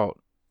being thought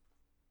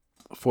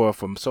for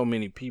from so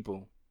many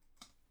people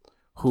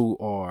who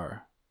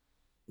are,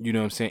 you know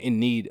what I'm saying, in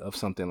need of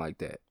something like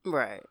that.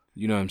 Right.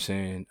 You know what I'm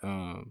saying?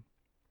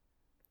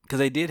 Because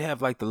they did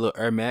have like the little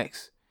Air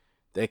Max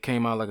that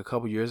came out like a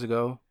couple years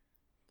ago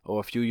or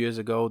a few years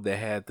ago that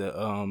had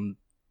the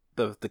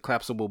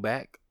collapsible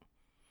back.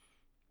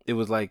 It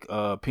was like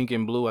pink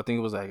and blue. I think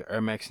it was like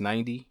Air Max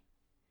 90.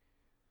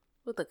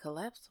 With the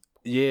collapsible.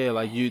 Yeah,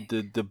 like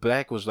the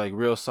back was like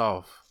real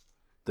soft.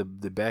 The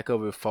back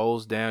of it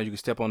folds down. You can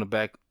step on the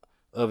back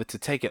of it to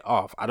take it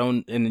off.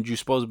 And then you're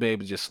supposed to be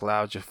able to just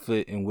slide your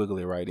foot and wiggle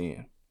it right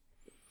in.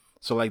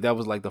 So like that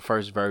was like the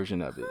first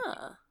version of it.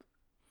 Huh.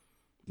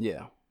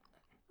 Yeah.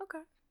 Okay.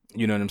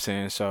 You know what I'm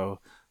saying? So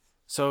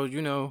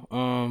you know,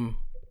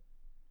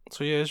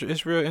 so yeah,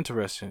 it's real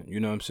interesting. You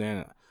know what I'm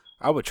saying?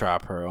 I would try a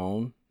pear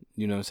on.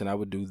 You know what I'm saying? I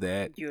would do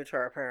that. You would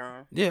try a pear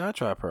on? Yeah, I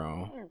try a pear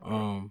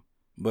on.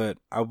 But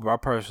I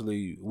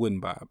personally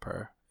wouldn't buy a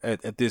pear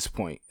at this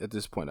point. At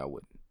this point, I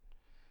wouldn't.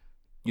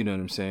 You know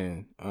what I'm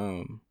saying?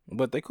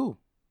 But they cool.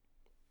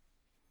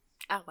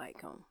 I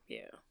like them.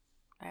 Yeah,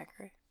 I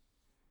agree.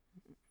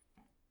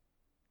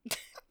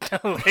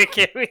 Don't look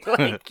at me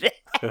like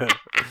that.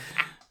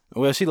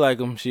 Well, she like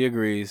them. She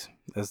agrees.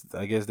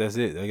 I guess that's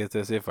it. I guess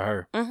that's it for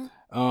her.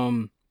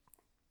 Mm-hmm.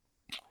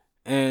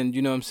 And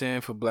you know what I'm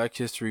saying, for Black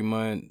History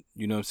Month,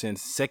 you know what I'm saying,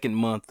 second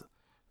month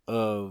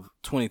of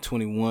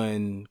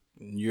 2021,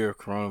 year of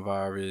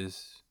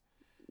coronavirus,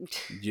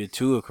 year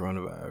 2 of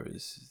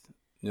coronavirus.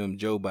 You know,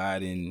 Joe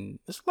Biden.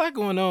 There's a lot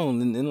going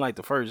on in like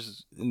the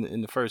first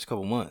in the first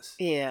couple months.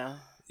 Yeah.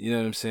 You know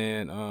what I'm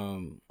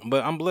saying?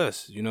 But I'm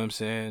blessed. You know what I'm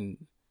saying?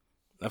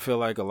 I feel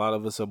like a lot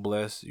of us are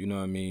blessed. You know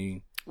what I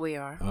mean? We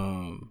are.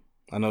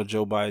 I know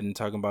Joe Biden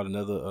talking about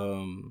another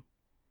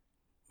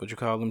what you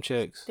call them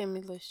checks?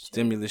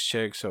 Stimulus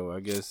check. So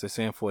I guess they're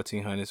saying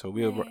 $1,400. So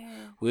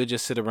we'll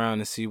just sit around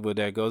and see where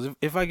that goes.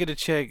 If I get a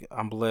check,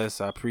 I'm blessed.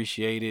 I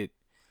appreciate it.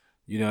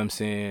 You know what I'm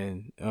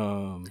saying?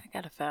 I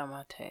gotta file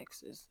my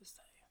taxes.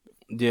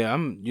 Yeah,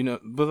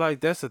 but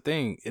like that's the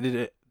thing.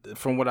 It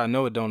from what I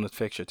know, it don't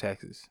affect your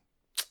taxes.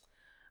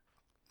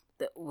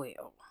 I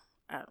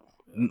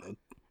don't.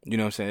 You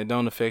know what I'm saying? It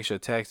don't affect your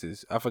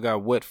taxes. I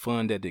forgot what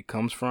fund that it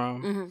comes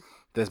from. Mm-hmm.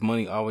 That's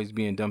money always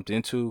being dumped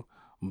into.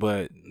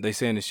 But they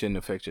saying it shouldn't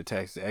affect your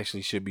taxes. It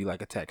actually should be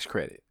like a tax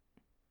credit.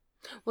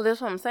 Well,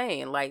 that's what I'm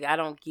saying. Like, I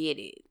don't get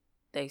it.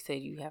 They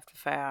said you have to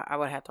file. I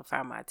would have to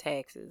file my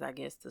taxes, I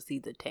guess, to see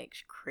the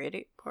tax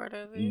credit part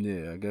of it.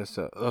 Yeah, I guess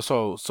so.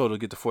 So to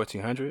get the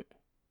 $1,400?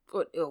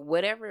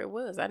 Whatever it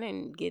was. I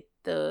didn't get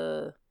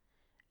I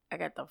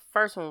got the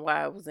first one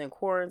while I was in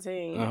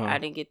quarantine. Uh-huh. I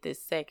didn't get this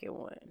second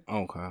one.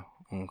 Okay.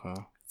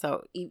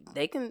 So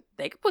they can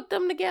put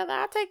them together.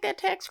 I'll take that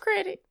tax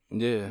credit.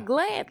 Yeah.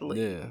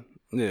 Gladly.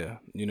 Yeah.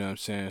 You know what I'm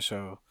saying?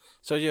 So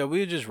yeah,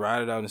 we'll just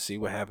ride it out and see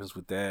what happens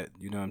with that.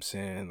 You know what I'm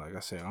saying? Like I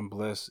said, I'm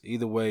blessed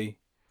either way.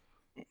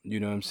 You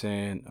know what I'm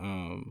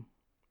saying?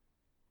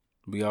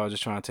 We all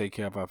just trying to take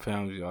care of our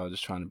families. We all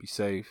just trying to be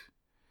safe.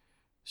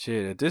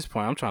 Shit, at this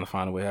point, I'm trying to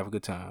find a way to have a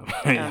good time.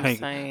 I'm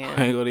saying.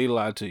 I ain't gonna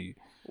lie to you.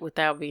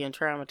 Without being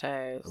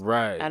traumatized.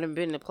 Right. I done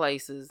been to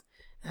places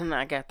and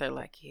I got there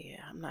like, yeah,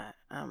 I'm not.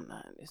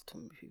 There's too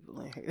many people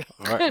in here.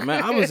 Right,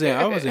 man. I was in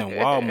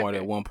Walmart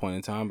at one point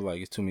in time, but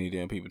like it's too many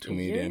damn people. Too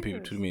many damn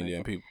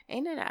people.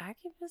 Ain't that an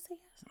occupancy?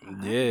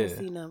 Yeah.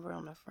 Occupancy number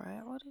on the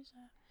front. What is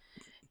that?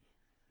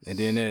 And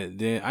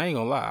then I ain't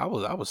gonna lie,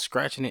 I was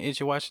scratching and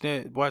itching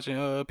watching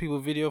people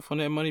video from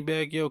that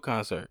Moneybagg Yo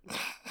concert.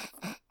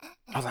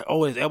 I was like,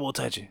 oh, it's elbow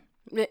touching.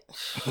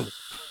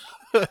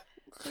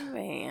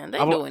 Man, they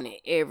doing it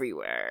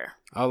everywhere.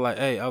 I was like,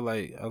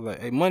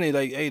 hey, money,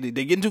 like, hey, they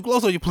getting too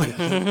close on you, please.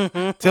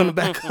 Tell them to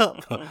back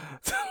up. Tell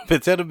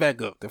them to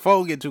back up. The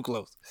phone get too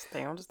close.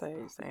 Stay on the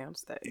stage.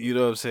 You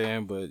know what I'm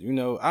saying? But, you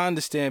know, I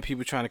understand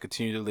people trying to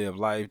continue to live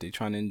life. They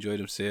trying to enjoy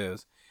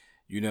themselves.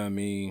 You know what I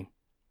mean?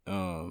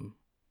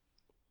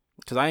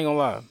 Because I ain't gonna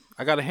lie.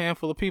 I got a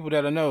handful of people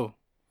that I know.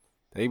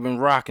 They've been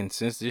rocking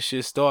since this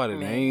shit started.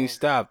 Man. They ain't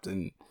stopped.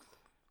 And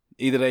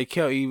either they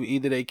kept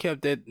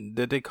that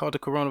they caught the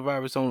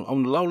coronavirus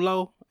on the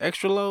low,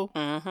 extra low,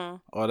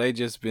 or they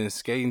just been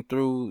skating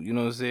through, you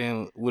know what I'm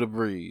saying, with a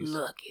breeze.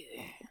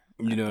 Lucky.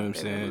 You know what I'm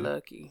saying?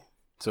 Lucky.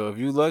 So if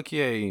you lucky,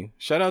 hey,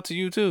 shout out to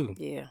you too.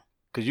 Yeah.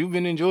 Because you've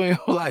been enjoying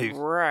your life.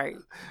 Right.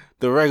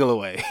 The regular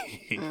way.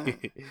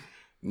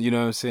 You know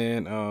what I'm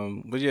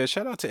saying? But yeah,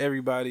 shout out to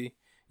everybody,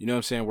 you know what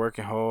I'm saying,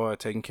 working hard,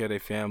 taking care of their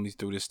families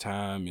through this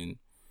time and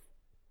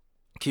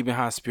keeping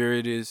high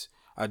spirits.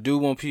 I do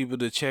want people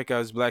to check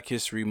out Black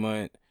History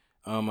Month.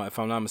 If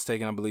I'm not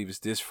mistaken, I believe it's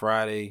this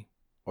Friday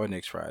or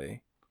next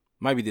Friday.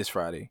 Might be this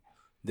Friday.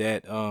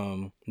 That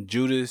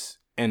Judas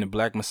and the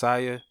Black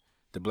Messiah,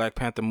 the Black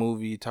Panther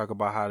movie, talk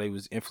about how they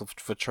was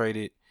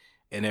infiltrated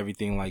and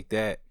everything like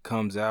that,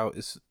 comes out.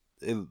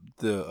 The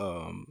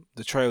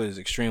trailer is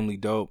extremely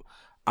dope.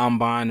 I'm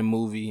buying the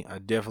movie. I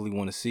definitely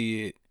want to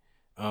see it.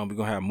 We're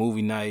gonna have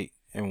movie night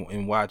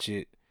and watch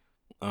it.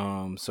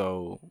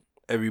 So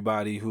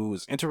everybody who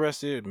is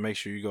interested, make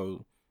sure you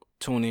go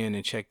tune in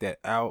and check that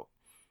out.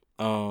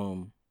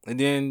 And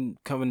then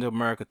Coming to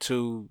America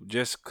 2,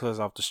 just because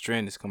off the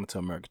strand is Coming to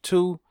America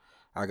 2.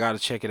 I gotta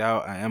check it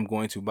out. I am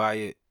going to buy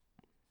it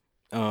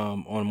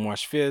on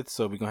March 5th.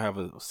 So we're gonna have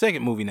a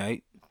second movie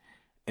night,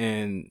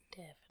 and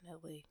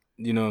Definitely.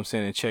 you know what I'm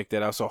saying, and check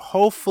that out. So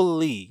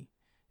hopefully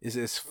it's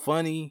as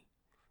funny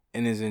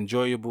and as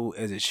enjoyable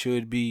as it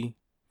should be.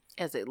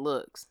 As it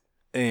looks.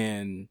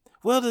 And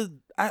well,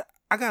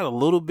 I got a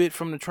little bit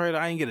from the trailer.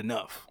 I ain't get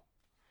enough.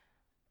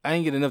 I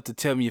ain't get enough to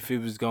tell me if it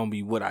was gonna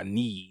be what I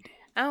need.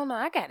 I don't know.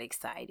 I got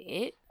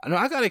excited. I know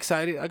I got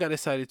excited. I got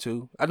excited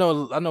too. I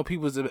know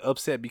people was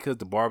upset because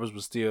the barbers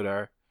was still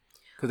there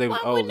because they was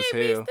Why old wouldn't as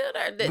they be hell. still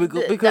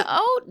there? Because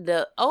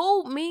The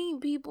old mean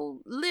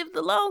people live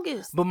the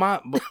longest. but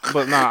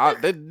nah,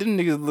 them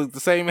niggas look the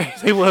same age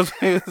they was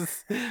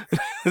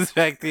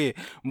back then.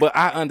 But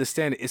I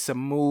understand it. It's a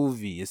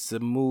movie. It's a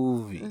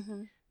movie.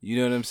 Mm-hmm. You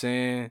know what I'm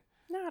saying?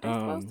 No, they're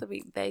supposed to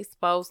be. They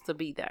supposed to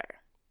be there.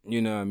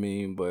 You know what I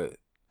mean? But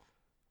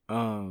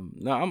no,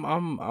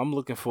 I'm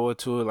looking forward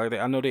to it. Like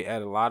I know they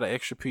add a lot of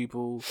extra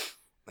people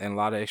and a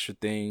lot of extra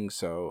things.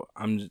 So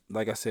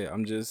like I said,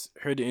 I'm just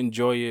here to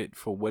enjoy it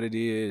for what it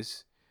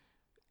is.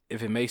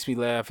 If it makes me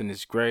laugh and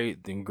it's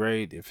great, then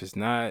great. If it's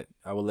not,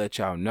 I will let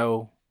y'all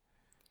know.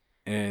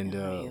 And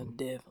He'll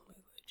definitely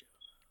let you.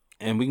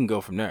 And we can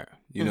go from there.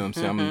 You know what I'm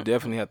saying? I'm gonna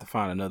definitely have to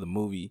find another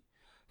movie.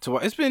 So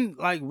it's been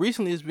like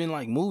recently, it's been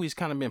like movies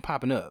kind of been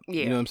popping up.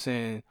 Yeah. You know what I'm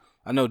saying?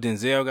 I know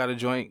Denzel got a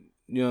joint.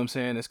 You know what I'm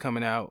saying? That's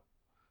coming out,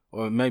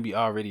 or maybe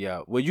already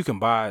out. Well, you can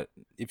buy it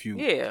if you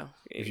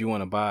if you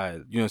want to buy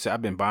it. You know what I'm saying?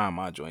 I've been buying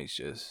my joints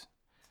just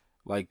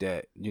like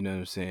that. You know what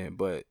I'm saying?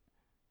 But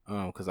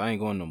cause I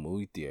ain't going to no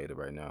movie theater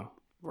right now.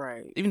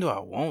 Right. Even though I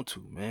want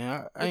to,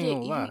 man. I ain't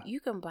gonna lie. You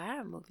can buy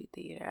a movie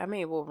theater. I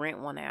mean, we'll rent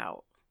one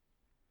out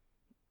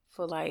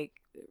for like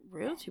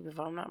real cheap. If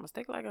I'm not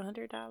mistaken, like $100.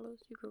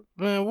 You could.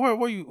 Man,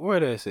 where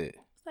that's at?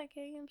 It's like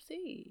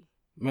AMC.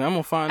 Man, I'm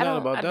gonna find out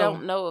about that. I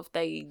don't know if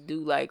they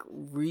do like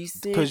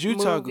recent. Cause you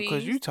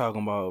movies.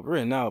 talking about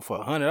renting out for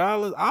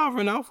 $100. I'll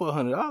rent out for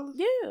 $100.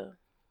 Yeah.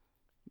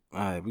 All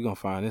right, we gonna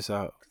find this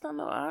out. Cause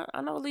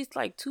I know at least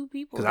like 2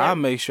 people. Cause I'll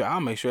make sure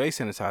they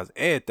sanitize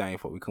everything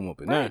before we come up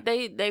in right,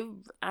 there.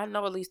 I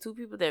know at least 2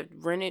 people that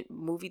rented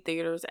movie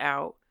theaters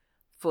out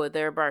for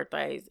their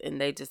birthdays, and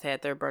they just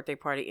had their birthday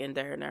party in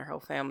there, and their whole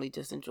family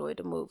just enjoyed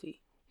the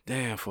movie.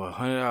 Damn, for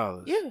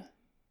 $100. Yeah.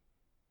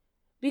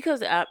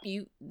 Because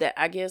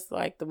I guess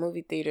like the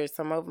movie theaters,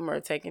 some of them are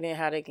taking it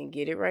how they can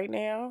get it right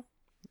now.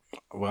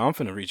 Well, I'm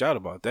finna reach out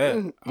about that.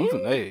 I'm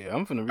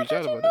finna reach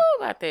out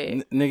about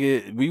that.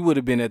 Nigga, we would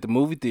have been at the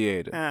movie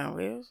theater.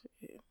 Well,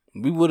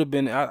 we would have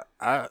been. I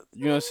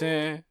you know what I'm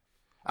saying?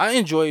 I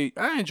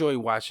enjoy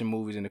watching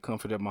movies in the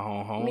comfort of my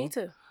own home. Me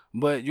too.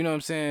 But you know what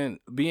I'm saying?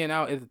 Being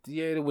out at the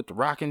theater with the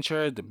rocking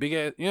chairs, the big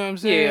ass, you know what I'm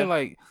saying? Yeah.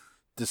 Like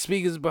the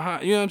speakers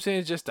behind, you know what I'm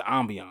saying? Just the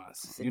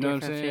ambiance. You know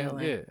what I'm saying?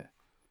 Feeling. Yeah.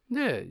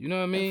 Yeah, you know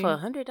what I mean?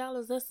 And for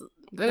 $100,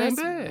 that ain't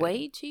bad.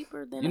 Way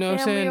cheaper than you know a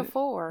family of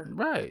 4.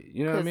 Right.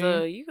 You know what I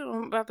mean? You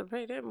don't about to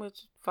pay that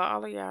much for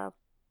all of y'all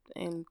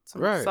and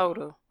some Right.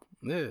 soda.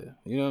 Yeah,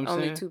 you know what I'm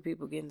saying? Only 2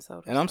 people getting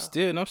soda. And I'm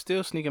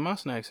still sneaking my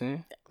snacks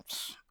in.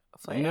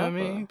 Forever. You know what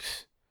I mean?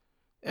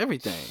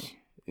 Everything.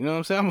 You know what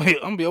I'm saying?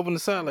 I'm gonna be open the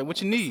side like,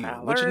 what you need?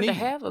 What you need? To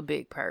have a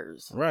big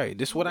purse. Right.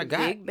 This is what I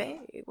got. Big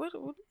bag. What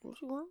you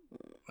want?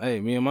 Hey,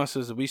 me and my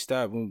sister, we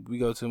stop when we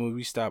go to the movie.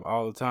 We stop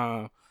all the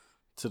time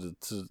to the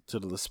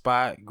little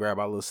spot, grab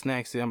our little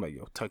snacks there. I'm like,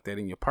 yo, tuck that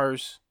in your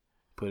purse,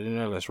 put it in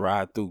there. Let's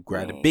ride through.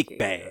 Grab the big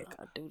bag.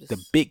 The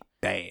big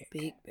bag.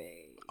 Big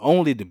bag.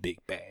 Only the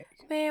big bag.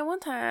 Man, one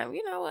time,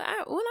 you know, when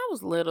I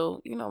was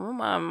little, you know, my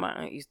mom and my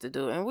aunt used to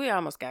do it, and we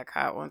almost got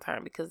caught one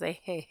time because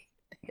they had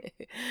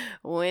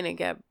went and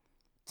got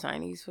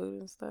Chinese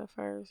food and stuff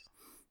first.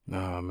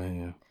 Oh,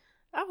 man.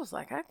 I was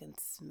like, I can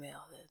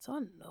smell that. So I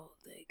know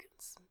they can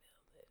smell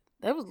it.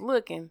 They was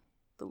looking.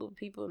 The little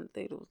people in the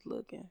theater was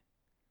looking.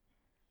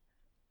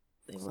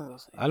 They wasn't gonna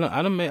say.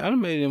 I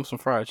done made it in with some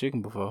fried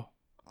chicken before.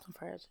 Some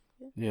fried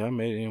chicken? Yeah, I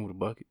made it in with a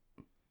bucket.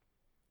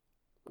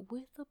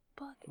 With a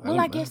bucket? Well,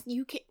 I guess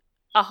you can.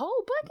 A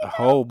whole bucket? A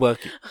whole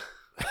bucket.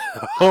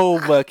 A whole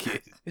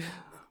bucket.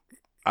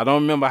 I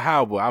don't remember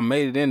how, but I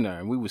made it in there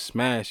and we was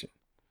smashing.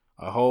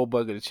 A whole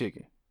bucket of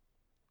chicken.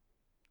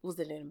 Was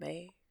it in a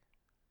bag?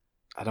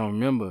 I don't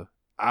remember.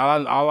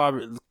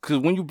 Cause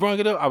when you brung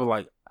it up, I was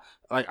like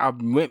I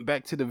went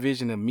back to the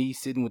vision of me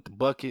sitting with the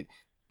bucket,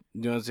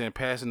 you know what I'm saying,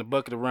 passing the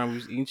bucket around. We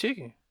was eating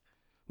chicken.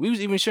 We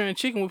was even sharing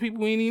chicken with people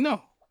we didn't even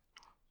know.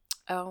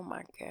 Oh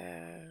my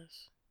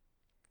gosh.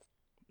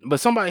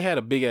 But somebody had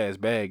a big ass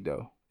bag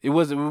though. It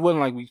wasn't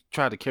like we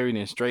tried to carry it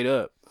in straight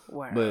up.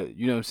 Wow. But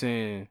you know what I'm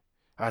saying?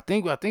 I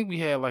think we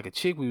had like a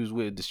chick we was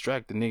with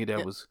distract the nigga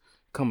that was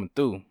coming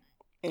through.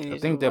 I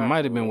think that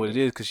might have been what it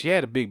is, because she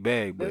had a big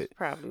bag, but that's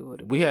probably what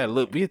it we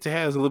had to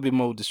have a little bit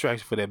more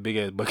distraction for that big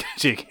ass bucket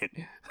of chicken.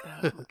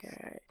 Oh my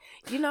god!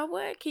 You know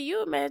what? Can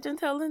you imagine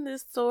telling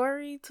this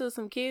story to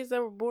some kids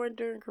that were born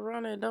during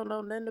Corona and don't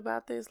know nothing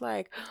about this?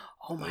 Like,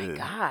 oh my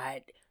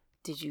god,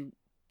 did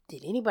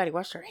anybody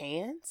wash their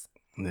hands?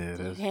 Yeah,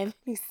 did you have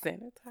any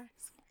sanitizer?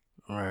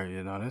 Right.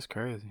 Yeah, no, that's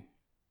crazy.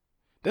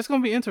 That's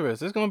gonna be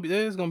interesting. It's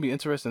gonna be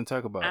interesting to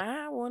talk about.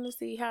 I want to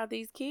see how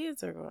these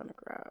kids are going to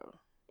grow.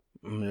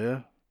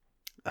 Yeah.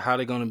 How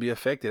they gonna be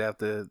affected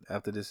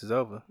after this is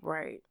over?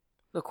 Right.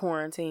 The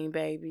quarantine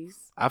babies.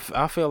 I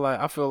feel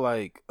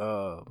like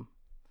well,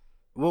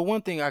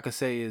 one thing I could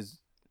say is,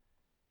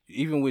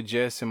 even with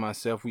Jess and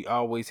myself, we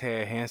always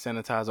had hand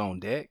sanitizer on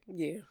deck.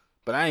 Yeah.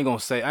 But I ain't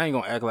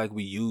gonna act like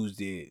we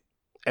used it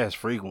as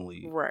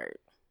frequently Right.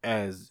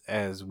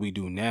 as we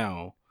do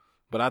now.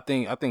 But I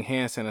think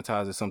hand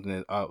sanitizer is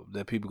something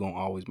that people gonna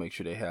always make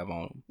sure they have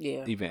on them.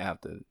 Yeah. Even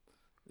after.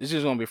 It's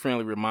just gonna be a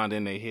friendly reminder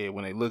in their head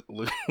when they look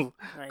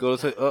Like go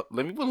to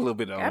let me put a little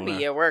bit on. I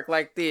be at work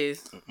like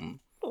this.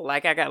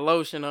 Like I got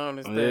lotion on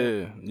and stuff.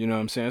 Yeah, you know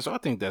what I'm saying? So I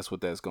think that's what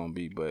that's gonna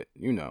be, but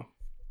you know.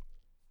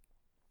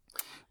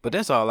 But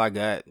that's all I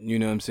got. You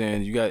know what I'm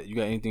saying? You got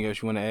anything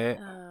else you wanna add?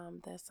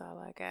 That's all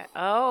I got.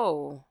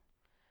 Oh.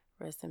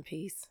 Rest in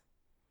peace.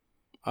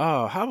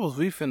 Oh, how was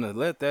we finna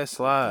let that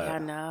slide? Yeah, I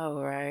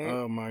know, right?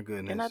 Oh my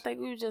goodness. And I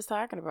think we were just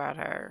talking about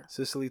her.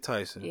 Cicely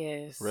Tyson.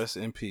 Yes. Rest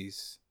in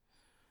peace.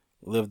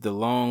 Lived a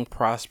long,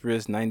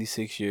 prosperous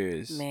 96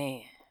 years.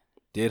 Man.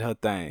 Did her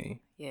thing.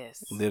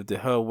 Yes. Lived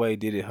it her way,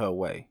 did it her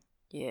way.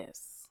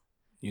 Yes.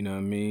 You know what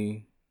I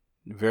mean?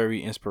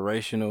 Very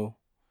inspirational.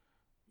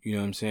 You know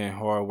what I'm saying?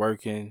 Hard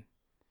working.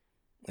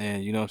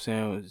 And you know what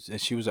I'm saying?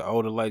 And she was an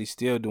older lady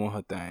still doing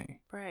her thing.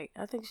 Right.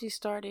 I think she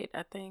started,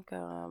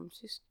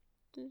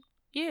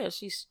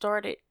 she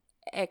started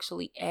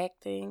actually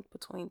acting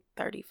between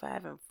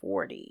 35 and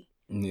 40.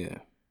 Yeah.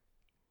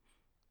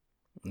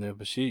 Yeah,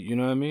 but she, you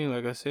know what I mean?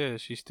 Like I said,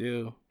 she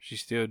still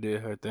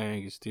did her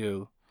thing and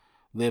still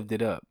lived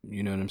it up.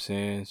 You know what I'm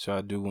saying? So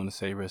I do want to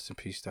say rest in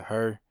peace to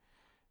her.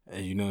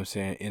 And you know what I'm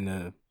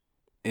saying?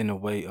 In a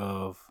way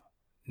of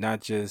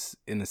not just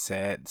in a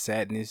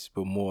sadness,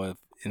 but more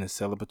in a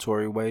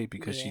celebratory way,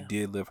 because she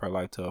did live her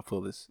life to her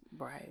fullest.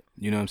 Right.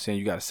 You know what I'm saying?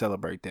 You got to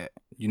celebrate that.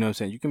 You know what I'm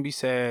saying? You can be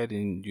sad,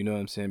 and you know what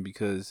I'm saying,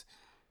 because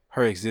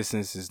her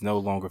existence is no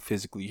longer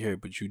physically here,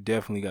 but you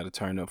definitely got to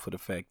turn up for the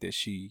fact that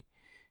she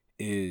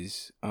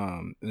is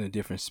in a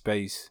different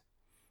space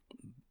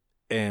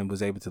and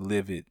was able to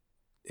live it,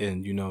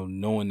 and you know,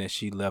 knowing that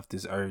she left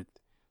this earth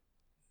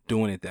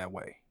doing it that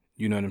way.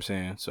 You know what I'm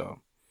saying? So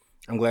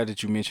I'm glad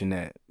that you mentioned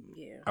that.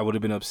 Yeah. I would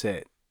have been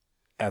upset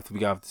after we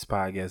got off this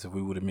podcast if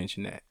we would have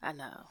mentioned that. I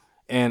know.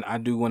 And I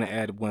do want to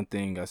add one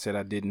thing. I said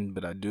I didn't,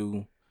 but I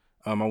do.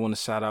 I want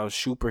to shout out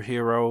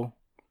Superhero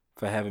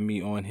for having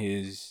me on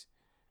his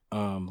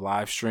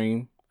live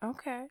stream.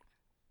 Okay.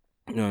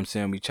 You know what I'm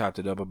saying? We chopped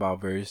it up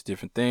about various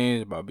different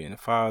things, about being a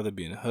father,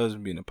 being a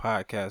husband, being a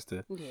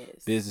podcaster,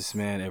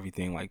 businessman,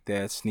 everything like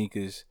that,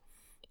 sneakers.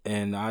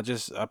 And I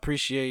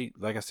appreciate,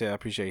 like I said, I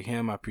appreciate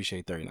him. I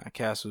appreciate 39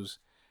 Castles,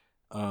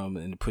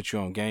 and to put you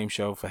on Game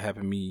Show for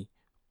having me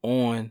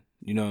on,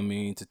 you know what I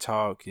mean, to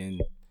talk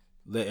and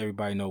let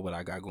everybody know what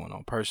I got going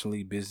on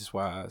personally,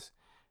 business-wise.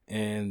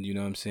 And, you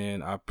know what I'm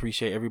saying, I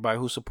appreciate everybody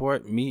who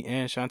support me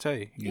and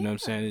Shantae. You know what I'm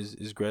saying,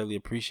 is greatly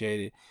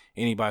appreciated.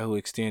 Anybody who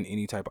extend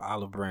any type of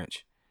olive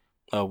branch,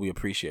 we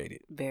appreciate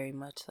it. Very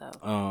much so.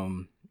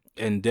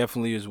 And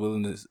definitely is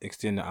willing to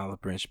extend the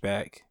olive branch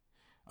back.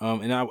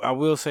 And I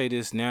will say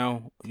this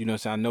now, you know what I'm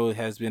saying, I know it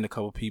has been a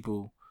couple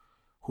people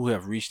who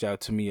have reached out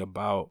to me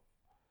about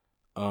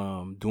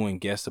doing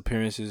guest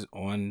appearances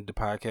on the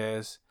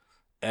podcast.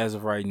 As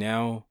of right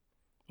now,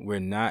 we're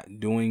not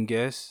doing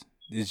guests.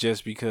 It's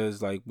just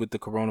because, like, with the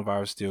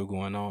coronavirus still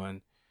going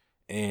on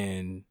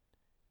and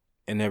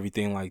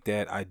everything like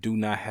that, I do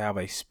not have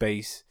a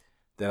space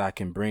that I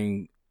can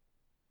bring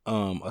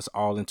us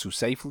all into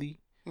safely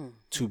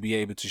to be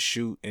able to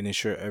shoot and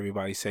ensure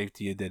everybody's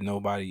safety, that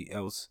nobody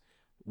else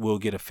will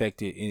get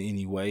affected in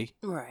any way.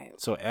 Right.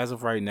 So as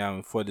of right now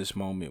and for this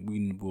moment,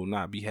 we will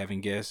not be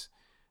having guests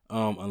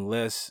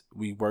unless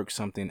we work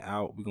something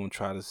out. We're going to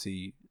try to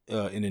see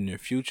in the near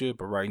future,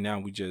 but right now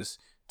we just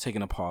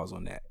taking a pause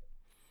on that.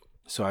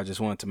 So I just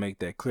wanted to make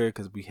that clear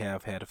because we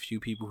have had a few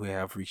people who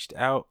have reached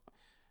out,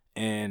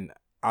 and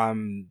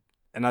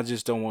I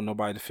just don't want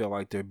nobody to feel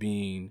like they're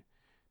being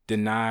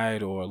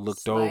denied or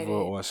looked over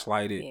or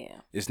slighted.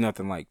 Yeah. It's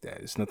nothing like that.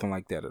 It's nothing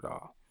like that at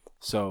all.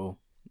 So,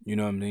 you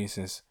know what I mean?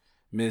 Since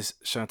Miss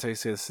Shantae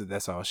says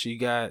that's all she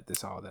got,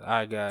 that's all that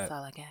I got. That's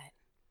all I got.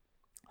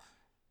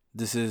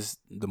 This is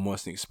the More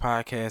Sneakers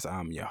Podcast.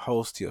 I'm your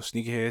host, Tio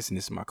Sneakerheads, and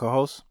this is my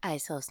co-host. I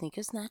sell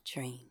sneakers, not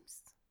dreams.